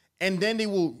seduction, and then they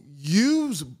will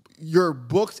use your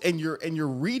books and your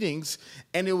readings,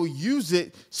 and they will use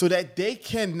it so that they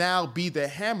can now be the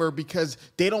hammer because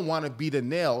they don't want to be the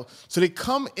nail. So they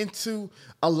come into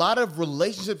a lot of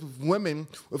relationships with women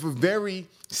with a very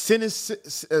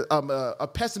a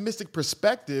pessimistic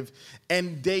perspective,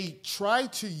 and they try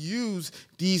to use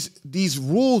these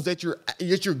rules that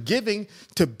you're giving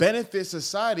to benefit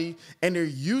society, and they're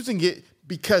using it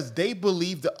because they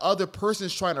believe the other person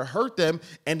is trying to hurt them,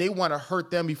 and they want to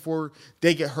hurt them before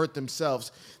they get hurt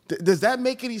themselves. Does that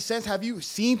make any sense? Have you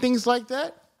seen things like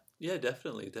that? Yeah,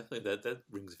 definitely. That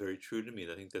rings very true to me.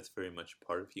 I think that's very much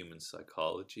part of human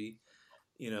psychology.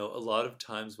 A lot of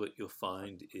times what you'll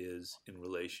find is in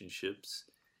relationships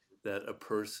that a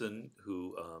person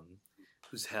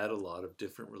who's had a lot of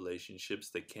different relationships,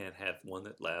 they can't have one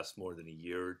that lasts more than a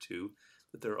year or two,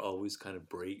 that they're always kind of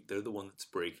they're the one that's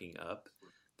breaking up.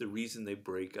 The reason they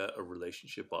break a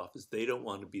relationship off is they don't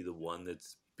want to be the one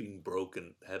that's being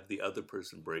broken, have the other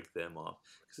person break them off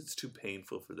because it's too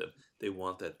painful for them. They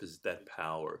want that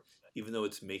power, even though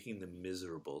it's making them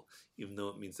miserable, even though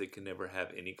it means they can never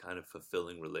have any kind of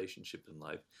fulfilling relationship in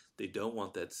life. They don't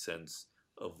want that sense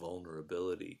of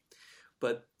vulnerability.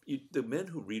 But the men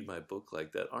who read my book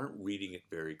like that aren't reading it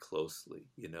very closely,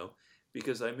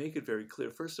 because I make it very clear.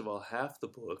 First of all, half the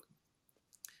book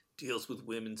deals with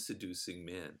women seducing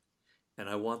men, and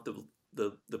I want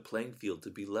the playing field to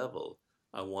be level.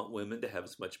 I want women to have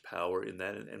as much power in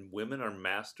that, and women are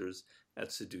masters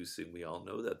at seducing. We all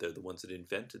know that they're the ones that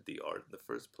invented the art in the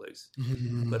first place.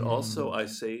 But also, I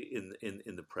say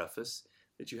in the preface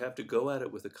that you have to go at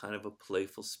it with a kind of a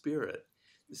playful spirit.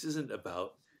 This isn't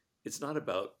about. It's not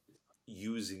about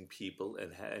using people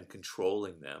and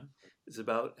controlling them. It's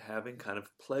about having kind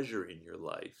of pleasure in your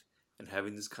life and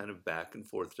having this kind of back and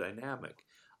forth dynamic.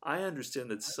 I understand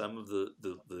that some of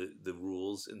the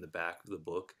rules in the back of the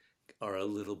book are a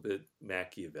little bit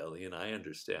Machiavellian. I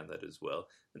understand that as well,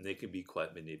 and they can be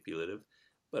quite manipulative.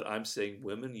 But I'm saying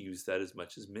women use that as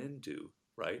much as men do,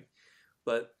 right?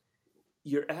 But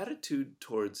your attitude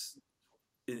towards,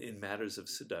 in matters of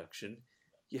seduction,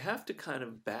 you have to kind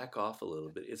of back off a little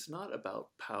bit. It's not about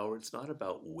power. It's not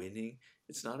about winning.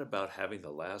 It's not about having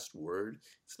the last word.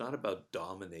 It's not about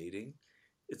dominating.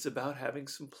 It's about having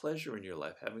some pleasure in your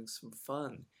life, having some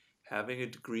fun, having a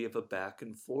degree of a back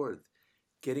and forth,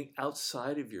 getting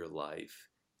outside of your life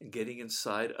and getting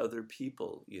inside other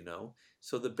people,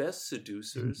 So the best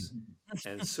seducers,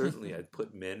 and certainly I'd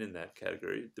put men in that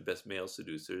category, the best male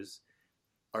seducers,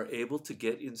 are able to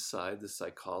get inside the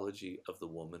psychology of the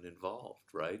woman involved,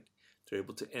 right? They're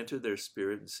able to enter their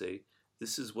spirit and say,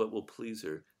 this is what will please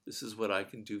her. This is what I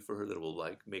can do for her that will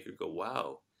make her go,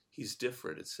 wow, he's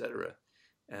different, etc.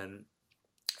 And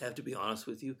I have to be honest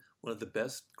with you, one of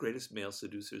the greatest male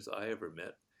seducers I ever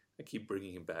met, I keep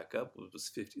bringing him back up, was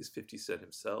 50 Cent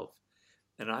himself.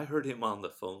 And I heard him on the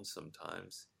phone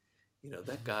sometimes.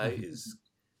 That guy is...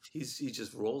 He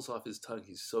just rolls off his tongue.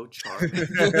 He's so charming. He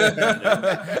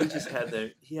just had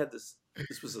this.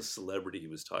 This was a celebrity he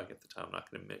was talking at the time. I'm not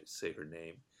going to say her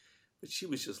name, but she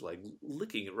was just like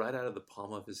licking it right out of the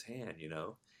palm of his hand.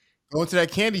 Going to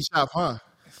that candy shop, huh?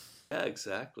 Yeah,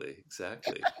 exactly.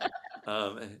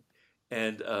 And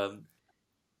and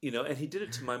he did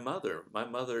it to my mother. My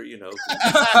mother,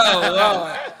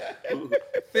 Oh, Lord.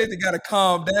 50 got to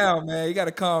calm down, man. You got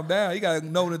to calm down. You got to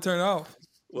know when to turn it off.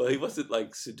 Well, he wasn't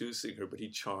like seducing her, but he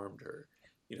charmed her.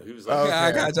 He was like, okay,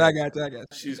 I got you.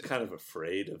 She was kind of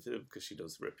afraid of him because she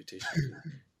knows the reputation.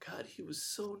 God, he was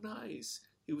so nice.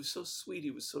 He was so sweet.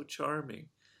 He was so charming.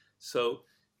 So,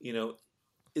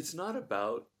 it's not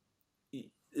about,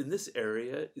 in this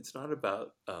area, it's not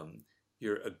about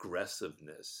your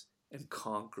aggressiveness and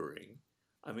conquering.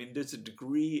 I mean, there's a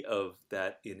degree of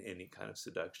that in any kind of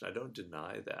seduction. I don't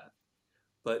deny that.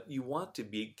 But you want to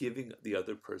be giving the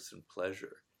other person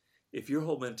pleasure. If your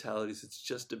whole mentality is it's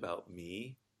just about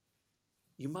me,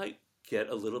 you might get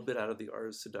a little bit out of the art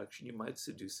of seduction. You might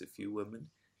seduce a few women,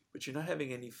 but you're not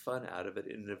having any fun out of it.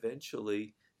 And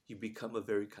eventually you become a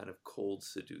very kind of cold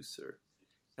seducer.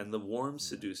 And the warm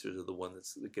seducers are the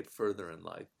ones that get further in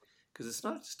life. Because it's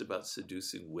not just about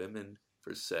seducing women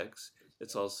for sex,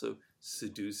 it's also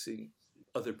seducing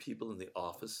other people in the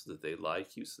office so that they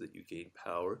like you, so that you gain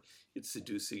power. It's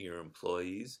seducing your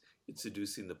employees. It's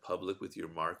seducing the public with your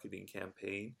marketing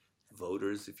campaign,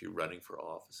 voters if you're running for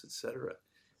office, etc.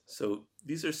 So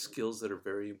these are skills that are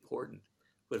very important.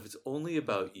 But if it's only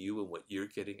about you and what you're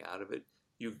getting out of it,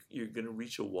 you're going to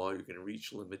reach a wall. You're going to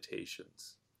reach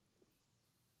limitations.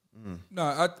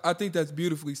 No, I think that's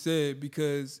beautifully said,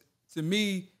 because to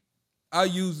me, I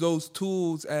use those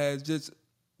tools as just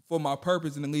for my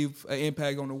purpose and to leave an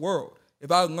impact on the world.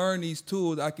 If I learn these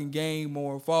tools, I can gain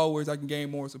more followers, I can gain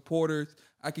more supporters,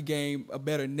 I can gain a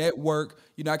better network.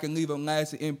 You know, I can leave a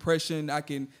lasting impression.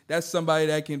 That's somebody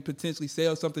that can potentially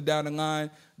sell something down the line.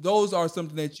 Those are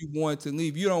something that you want to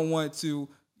leave. You don't want to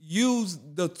use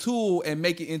the tool and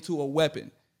make it into a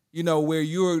weapon. You know, where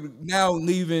you're now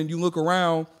leaving, you look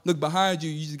around, look behind you,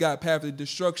 you just got a path of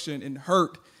destruction and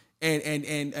hurt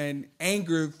and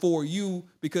anger for you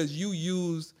because you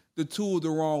used the tool the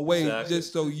wrong way. Exactly.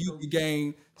 Just so you can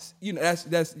gain. You know,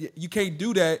 that's you can't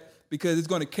do that because it's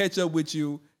going to catch up with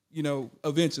you, you know,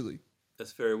 eventually.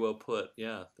 That's very well put.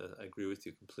 Yeah, I agree with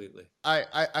you completely.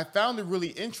 I found it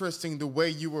really interesting the way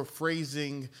you were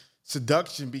phrasing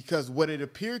seduction, because what it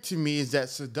appeared to me is that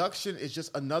seduction is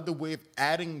just another way of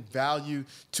adding value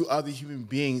to other human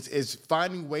beings, is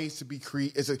finding ways to be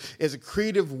is a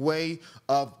creative way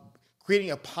of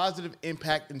creating a positive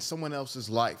impact in someone else's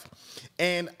life.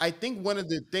 And I think one of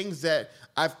the things that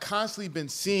I've constantly been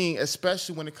seeing,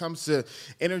 especially when it comes to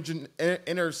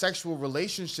intersexual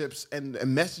relationships and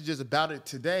messages about it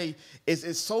today,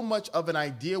 is so much of an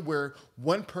idea where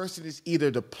one person is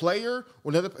either the player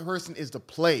or another person is the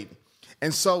played.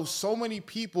 And so many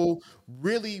people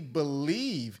really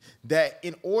believe that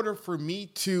in order for me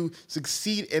to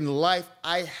succeed in life,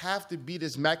 I have to be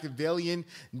this Machiavellian,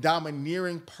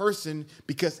 domineering person,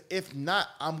 because if not,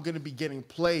 I'm going to be getting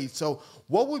played. So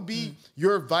what would be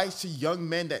your advice to young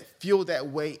men that feel that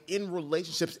way in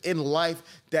relationships, in life,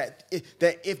 that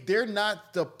if they're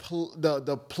not the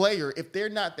player, if they're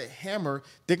not the hammer,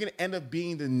 they're going to end up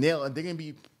being the nail, and they're going to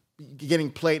be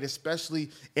getting played, especially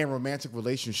in romantic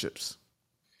relationships?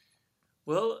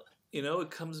 Well, you know,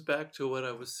 it comes back to what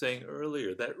I was saying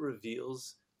earlier. That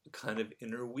reveals a kind of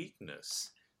inner weakness.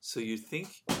 So you think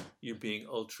you're being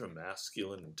ultra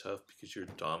masculine and tough because you're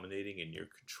dominating and you're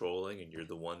controlling and you're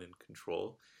the one in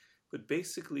control. But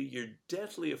basically, you're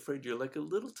deathly afraid. You're like a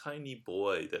little tiny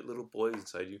boy, that little boy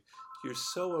inside you. You're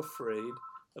so afraid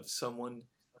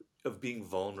of being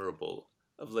vulnerable,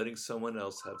 of letting someone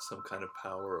else have some kind of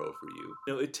power over you.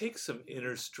 You know, it takes some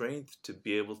inner strength to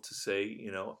be able to say,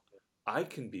 you know, I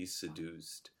can be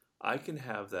seduced. I can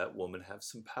have that woman have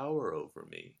some power over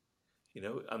me. You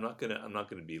know, I'm not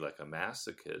gonna be like a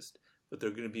masochist, but there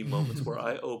are gonna be moments where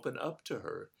I open up to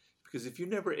her. Because if you're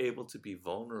never able to be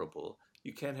vulnerable,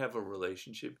 you can't have a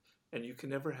relationship, and you can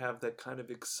never have that kind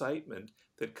of excitement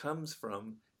that comes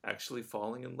from actually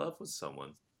falling in love with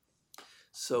someone.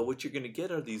 So what you're gonna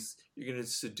get are you're gonna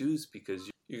seduce because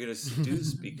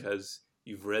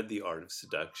you've read The Art of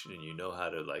Seduction and you know how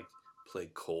to like play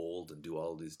cold and do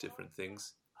all these different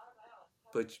things.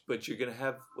 But you're going to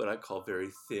have what I call very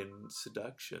thin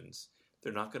seductions.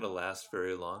 They're not going to last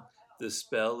very long. The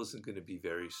spell isn't going to be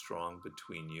very strong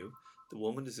between you. The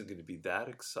woman isn't going to be that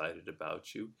excited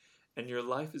about you. And your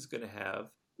life is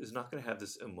not going to have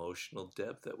this emotional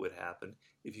depth that would happen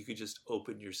if you could just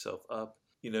open yourself up.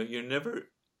 You know, you're never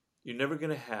going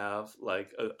to have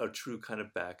like a true kind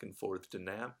of back and forth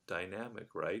dynamic,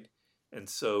 right? And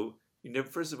so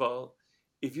first of all,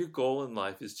 if your goal in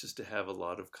life is just to have a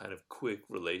lot of kind of quick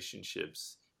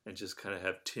relationships and just kind of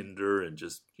have Tinder and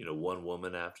just, you know, one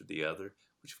woman after the other,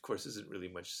 which of course isn't really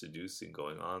much seducing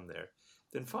going on there,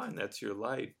 then fine, that's your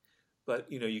life.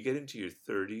 But, you know, you get into your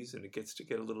 30s and it gets to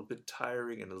get a little bit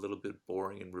tiring and a little bit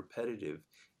boring and repetitive.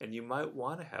 And you might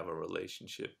want to have a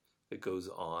relationship that goes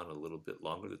on a little bit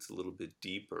longer, that's a little bit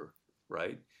deeper,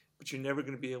 right? But you're never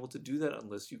going to be able to do that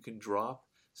unless you can drop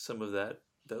some of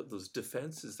those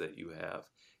defenses that you have.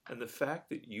 And the fact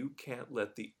that you can't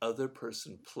let the other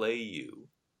person play you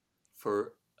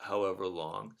for however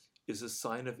long is a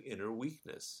sign of inner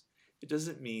weakness. It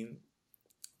doesn't mean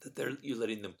that you're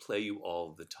letting them play you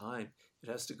all the time. It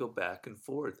has to go back and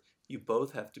forth. You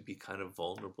both have to be kind of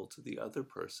vulnerable to the other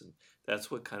person. That's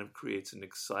what kind of creates an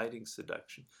exciting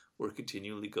seduction, where it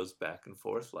continually goes back and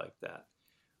forth like that.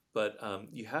 But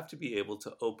you have to be able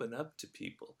to open up to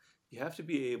people. You have to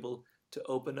be able to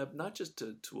open up not just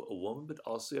to a woman, but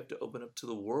also you have to open up to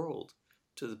the world,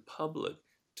 to the public,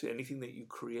 to anything that you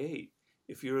create.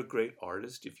 If you're a great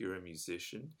artist, if you're a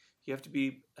musician, you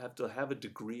have to have a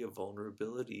degree of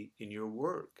vulnerability in your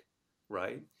work,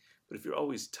 right? But if you're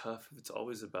always tough, if it's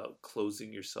always about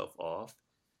closing yourself off,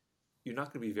 you're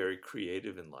not going to be very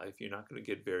creative in life. You're not going to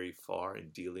get very far in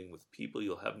dealing with people.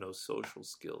 You'll have no social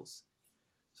skills.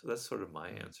 So that's sort of my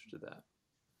answer to that.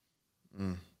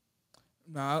 Mm.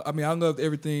 No, I mean, I loved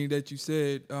everything that you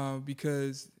said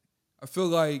because I feel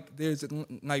like there's,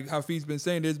 like Hafiz's been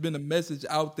saying, there's been a message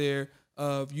out there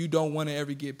of you don't want to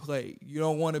ever get played. You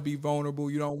don't want to be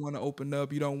vulnerable. You don't want to open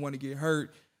up. You don't want to get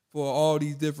hurt for all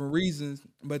these different reasons.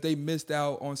 But they missed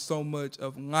out on so much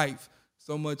of life,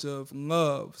 so much of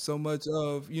love, so much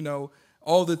of,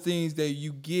 all the things that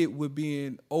you get with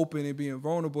being open and being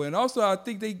vulnerable. And also, I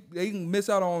think they miss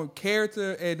out on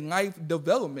character and life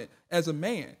development as a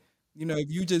man.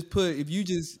 If you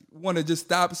just want to just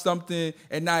stop something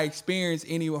and not experience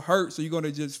any hurt, so you're going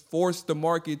to just force the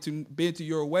market to bend to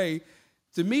your way,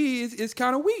 to me, it's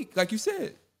kind of weak, like you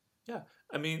said. Yeah.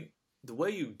 I mean, the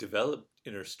way you develop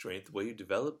inner strength, the way you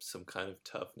develop some kind of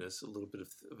toughness, a little bit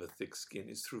of a thick skin,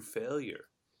 is through failure,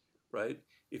 right?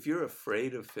 If you're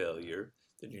afraid of failure,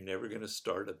 then you're never going to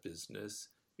start a business.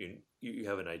 You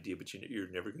have an idea, but you're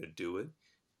never going to do it.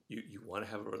 You want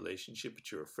to have a relationship,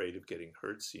 but you're afraid of getting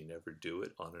hurt, so you never do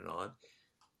it, on and on.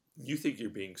 You think you're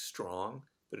being strong,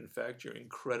 but in fact, you're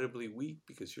incredibly weak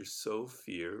because you're so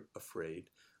afraid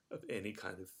of any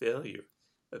kind of failure,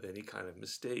 of any kind of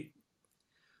mistake.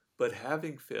 But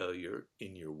having failure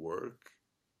in your work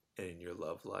and in your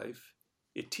love life,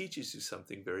 it teaches you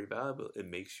something very valuable. It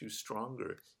makes you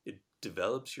stronger. It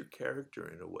develops your character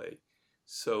in a way.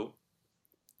 So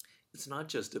it's not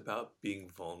just about being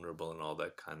vulnerable and all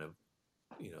that kind of,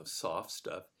 soft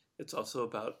stuff. It's also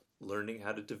about learning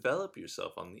how to develop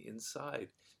yourself on the inside,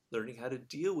 learning how to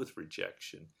deal with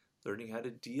rejection, learning how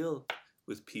to deal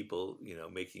with people,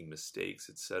 making mistakes,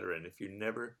 etc. And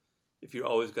if you're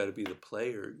always got to be the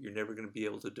player, you're never going to be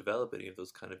able to develop any of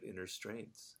those kind of inner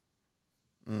strengths.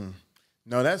 Mm.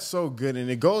 No, that's so good. And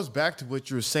it goes back to what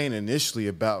you were saying initially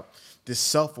about this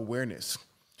self-awareness.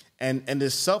 And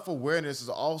this self-awareness is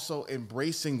also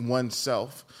embracing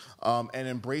oneself and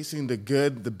embracing the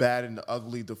good, the bad, and the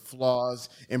ugly, the flaws,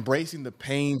 embracing the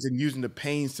pains and using the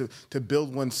pains to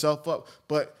build oneself up.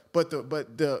 But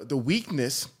the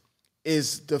weakness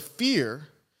is the fear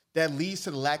that leads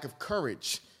to the lack of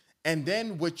courage. And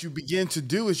then what you begin to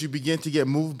do is you begin to get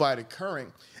moved by the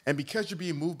current. And because you're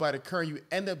being moved by the current, you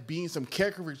end up being some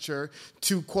caricature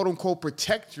to, quote unquote,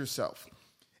 protect yourself.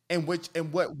 And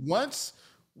what once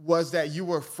was that you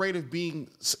were afraid of being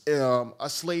a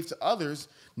slave to others,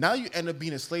 now you end up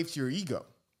being a slave to your ego.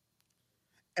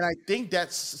 And I think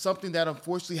that's something that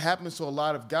unfortunately happens to a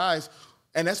lot of guys.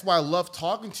 And that's why I love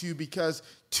talking to you, because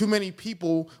too many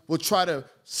people will try to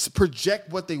project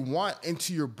what they want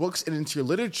into your books and into your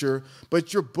literature,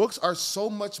 but your books are so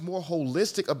much more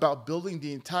holistic about building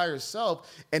the entire self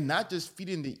and not just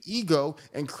feeding the ego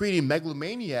and creating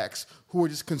megalomaniacs who are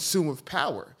just consumed with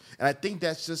power. And I think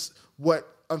that's just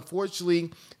what,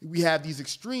 unfortunately, we have these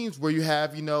extremes where you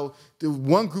have, the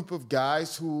one group of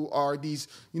guys who are these,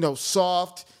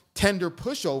 soft, tender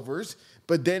pushovers,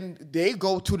 but then they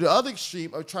go to the other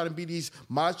extreme of trying to be these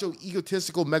macho,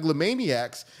 egotistical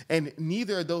megalomaniacs, and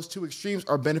neither of those two extremes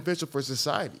are beneficial for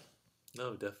society.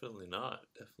 No, definitely not.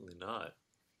 Definitely not.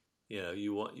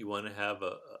 You want to have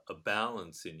a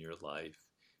balance in your life.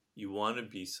 You want to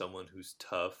be someone who's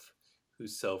tough,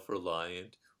 who's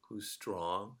self-reliant, who's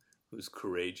strong, who's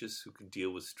courageous, who can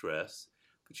deal with stress.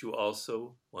 But you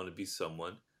also want to be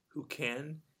someone who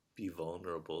can be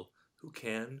vulnerable, who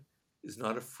is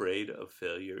not afraid of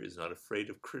failure, is not afraid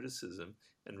of criticism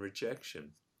and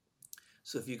rejection.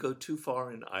 So if you go too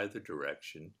far in either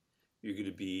direction, you're going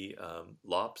to be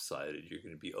lopsided. You're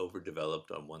going to be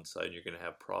overdeveloped on one side, and you're going to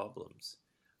have problems,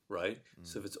 right?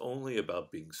 So if it's only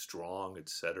about being strong, et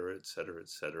cetera,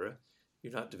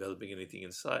 you're not developing anything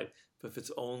inside. But if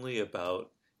it's only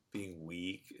about being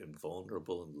weak and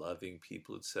vulnerable and loving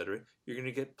people, et cetera, you're going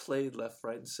to get played left,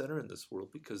 right, and center in this world,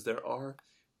 because there are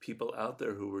people out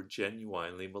there who are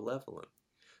genuinely malevolent.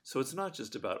 So it's not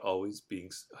just about always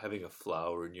having a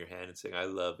flower in your hand and saying, I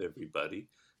love everybody,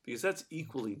 because that's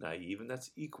equally naive and that's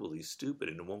equally stupid,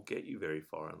 and it won't get you very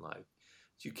far in life.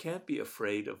 So you can't be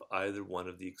afraid of either one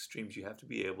of the extremes. You have to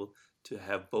be able to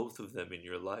have both of them in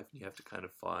your life, and you have to kind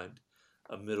of find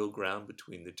a middle ground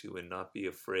between the two and not be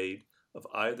afraid of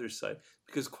either side.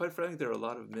 Because quite frankly, there are a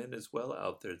lot of men as well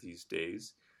out there these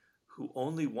days who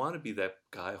only want to be that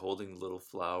guy holding a little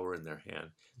flower in their hand.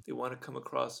 They want to come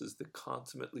across as the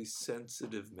consummately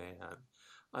sensitive man.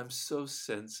 I'm so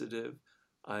sensitive.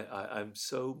 I'm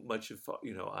so much of,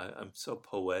 I'm so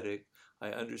poetic. I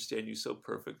understand you so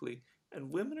perfectly. And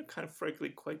women are kind of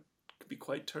frankly could be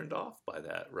quite turned off by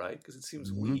that, right? Because it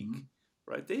seems weak,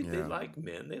 right? They like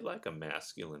men. They like a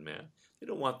masculine man. They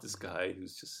don't want this guy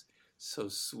who's just so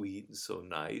sweet and so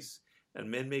nice. And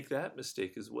men make that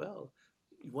mistake as well.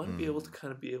 You want to be able to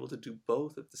kind of be able to do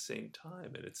both at the same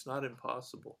time, and it's not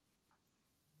impossible.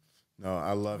 No,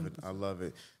 I love it. I love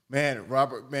it. Man,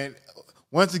 Robert, man,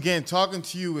 once again, talking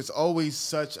to you is always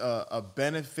such a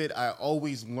benefit. I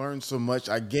always learn so much.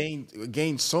 I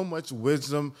gain so much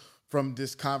wisdom from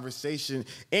this conversation.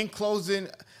 In closing,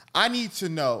 I need to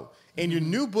know, in your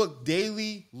new book,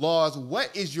 Daily Laws, what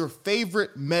is your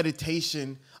favorite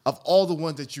meditation of all the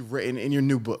ones that you've written in your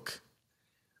new book?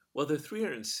 Well, there are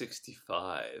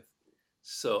 365,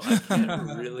 so I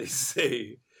can't really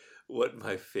say what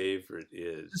my favorite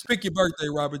is. Just pick your birthday,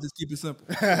 Robert. Just keep it simple.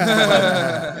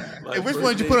 Hey, which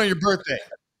one did you put on your birthday?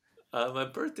 My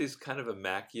birthday is kind of a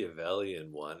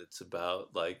Machiavellian one. It's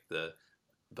about the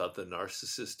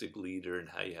narcissistic leader and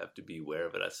how you have to be aware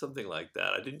of it. Something like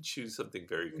that. I didn't choose something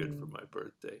very good for my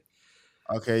birthday.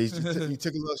 Okay, you took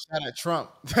a little shot at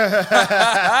Trump.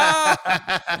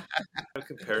 I'm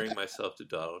comparing myself to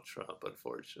Donald Trump,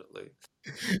 unfortunately.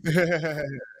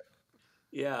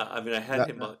 Yeah, I mean, I had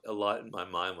him a lot in my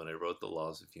mind when I wrote The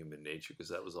Laws of Human Nature, because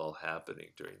that was all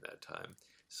happening during that time.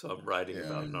 So I'm writing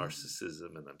about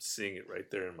narcissism, and I'm seeing it right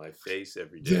there in my face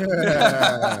every day.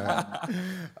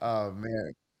 Oh,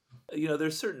 man.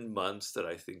 There's certain months that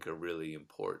I think are really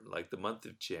important, like the month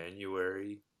of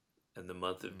January and the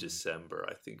month of December,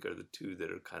 I think, are the two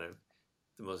that are kind of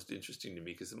the most interesting to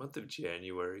me, because the month of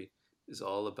January is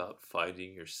all about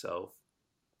finding yourself,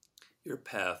 your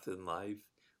path in life,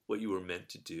 what you were meant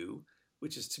to do,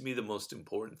 which is to me the most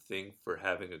important thing for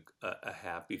having a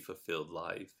happy, fulfilled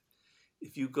life.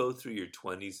 If you go through your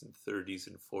 20s and 30s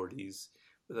and 40s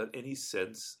without any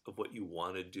sense of what you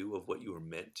want to do, of what you were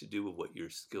meant to do, of what your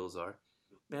skills are,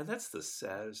 man, that's the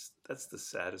saddest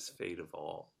fate of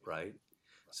all, right?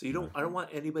 So I don't want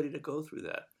anybody to go through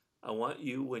that. I want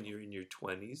you, when you're in your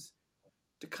 20s,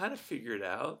 to kind of figure it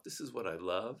out. This is what I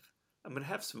love. I'm going to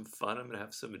have some fun. I'm going to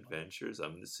have some adventures.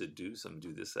 I'm going to seduce. I'm going to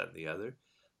do this, that, and the other.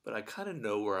 But I kind of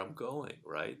know where I'm going,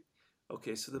 right?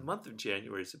 Okay, so the month of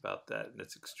January is about that, and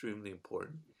it's extremely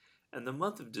important. And the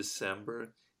month of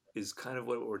December is kind of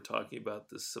what we're talking about,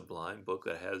 the Sublime book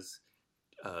that has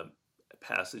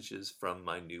passages from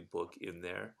my new book in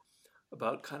there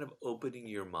about kind of opening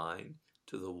your mind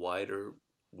to the wider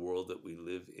world that we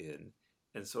live in,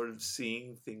 and sort of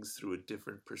seeing things through a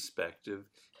different perspective,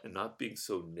 and not being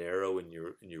so narrow in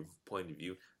your point of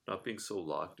view, not being so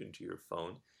locked into your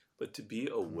phone, but to be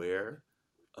aware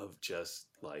of just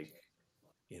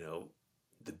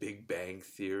the Big Bang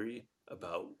Theory,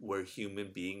 about where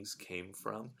human beings came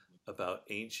from, about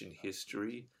ancient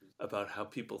history, about how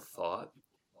people thought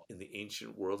in the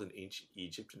ancient world, in ancient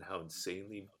Egypt, and how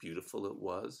insanely beautiful it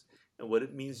was, and what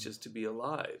it means just to be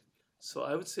alive. So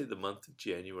I would say the month of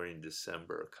January and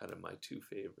December are kind of my two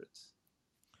favorites.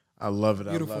 I love it.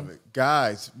 Beautiful. I love it.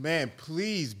 Guys, man,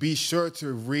 please be sure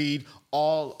to read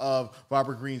all of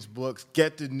Robert Greene's books.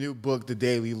 Get the new book, The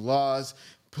Daily Laws.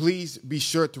 Please be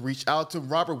sure to reach out to him.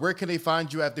 Robert, where can they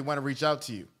find you if they want to reach out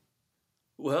to you?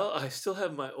 Well, I still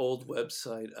have my old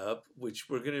website up, which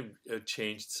we're going to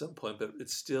change at some point, but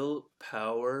it's still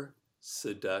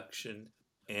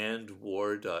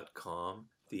powerseductionandwar.com.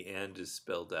 The and is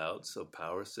spelled out, so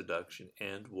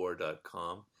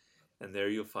powerseductionandwar.com. And there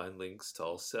you'll find links to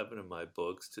all 7 of my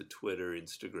books, to Twitter,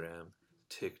 Instagram,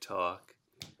 TikTok.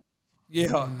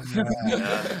 Yeah.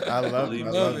 I love it.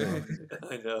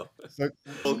 I know. So,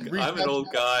 I'm an old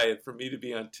guy, and for me to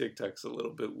be on TikTok's a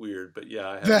little bit weird, but yeah,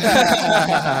 I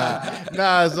have.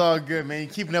 Nah, it's all good, man.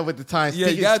 You're keeping up with the times.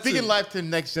 Speaking life to the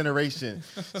next generation.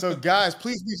 So, guys,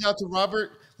 please reach out to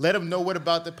Robert. Let him know what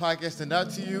about the podcast stand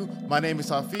out to you. My name is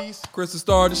Hafiz. Chris, the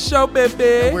star of the show,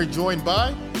 baby. And we're joined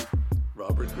by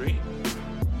Robert Greene.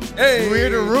 Hey. We're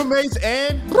the roommates,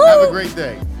 and have a great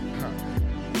day.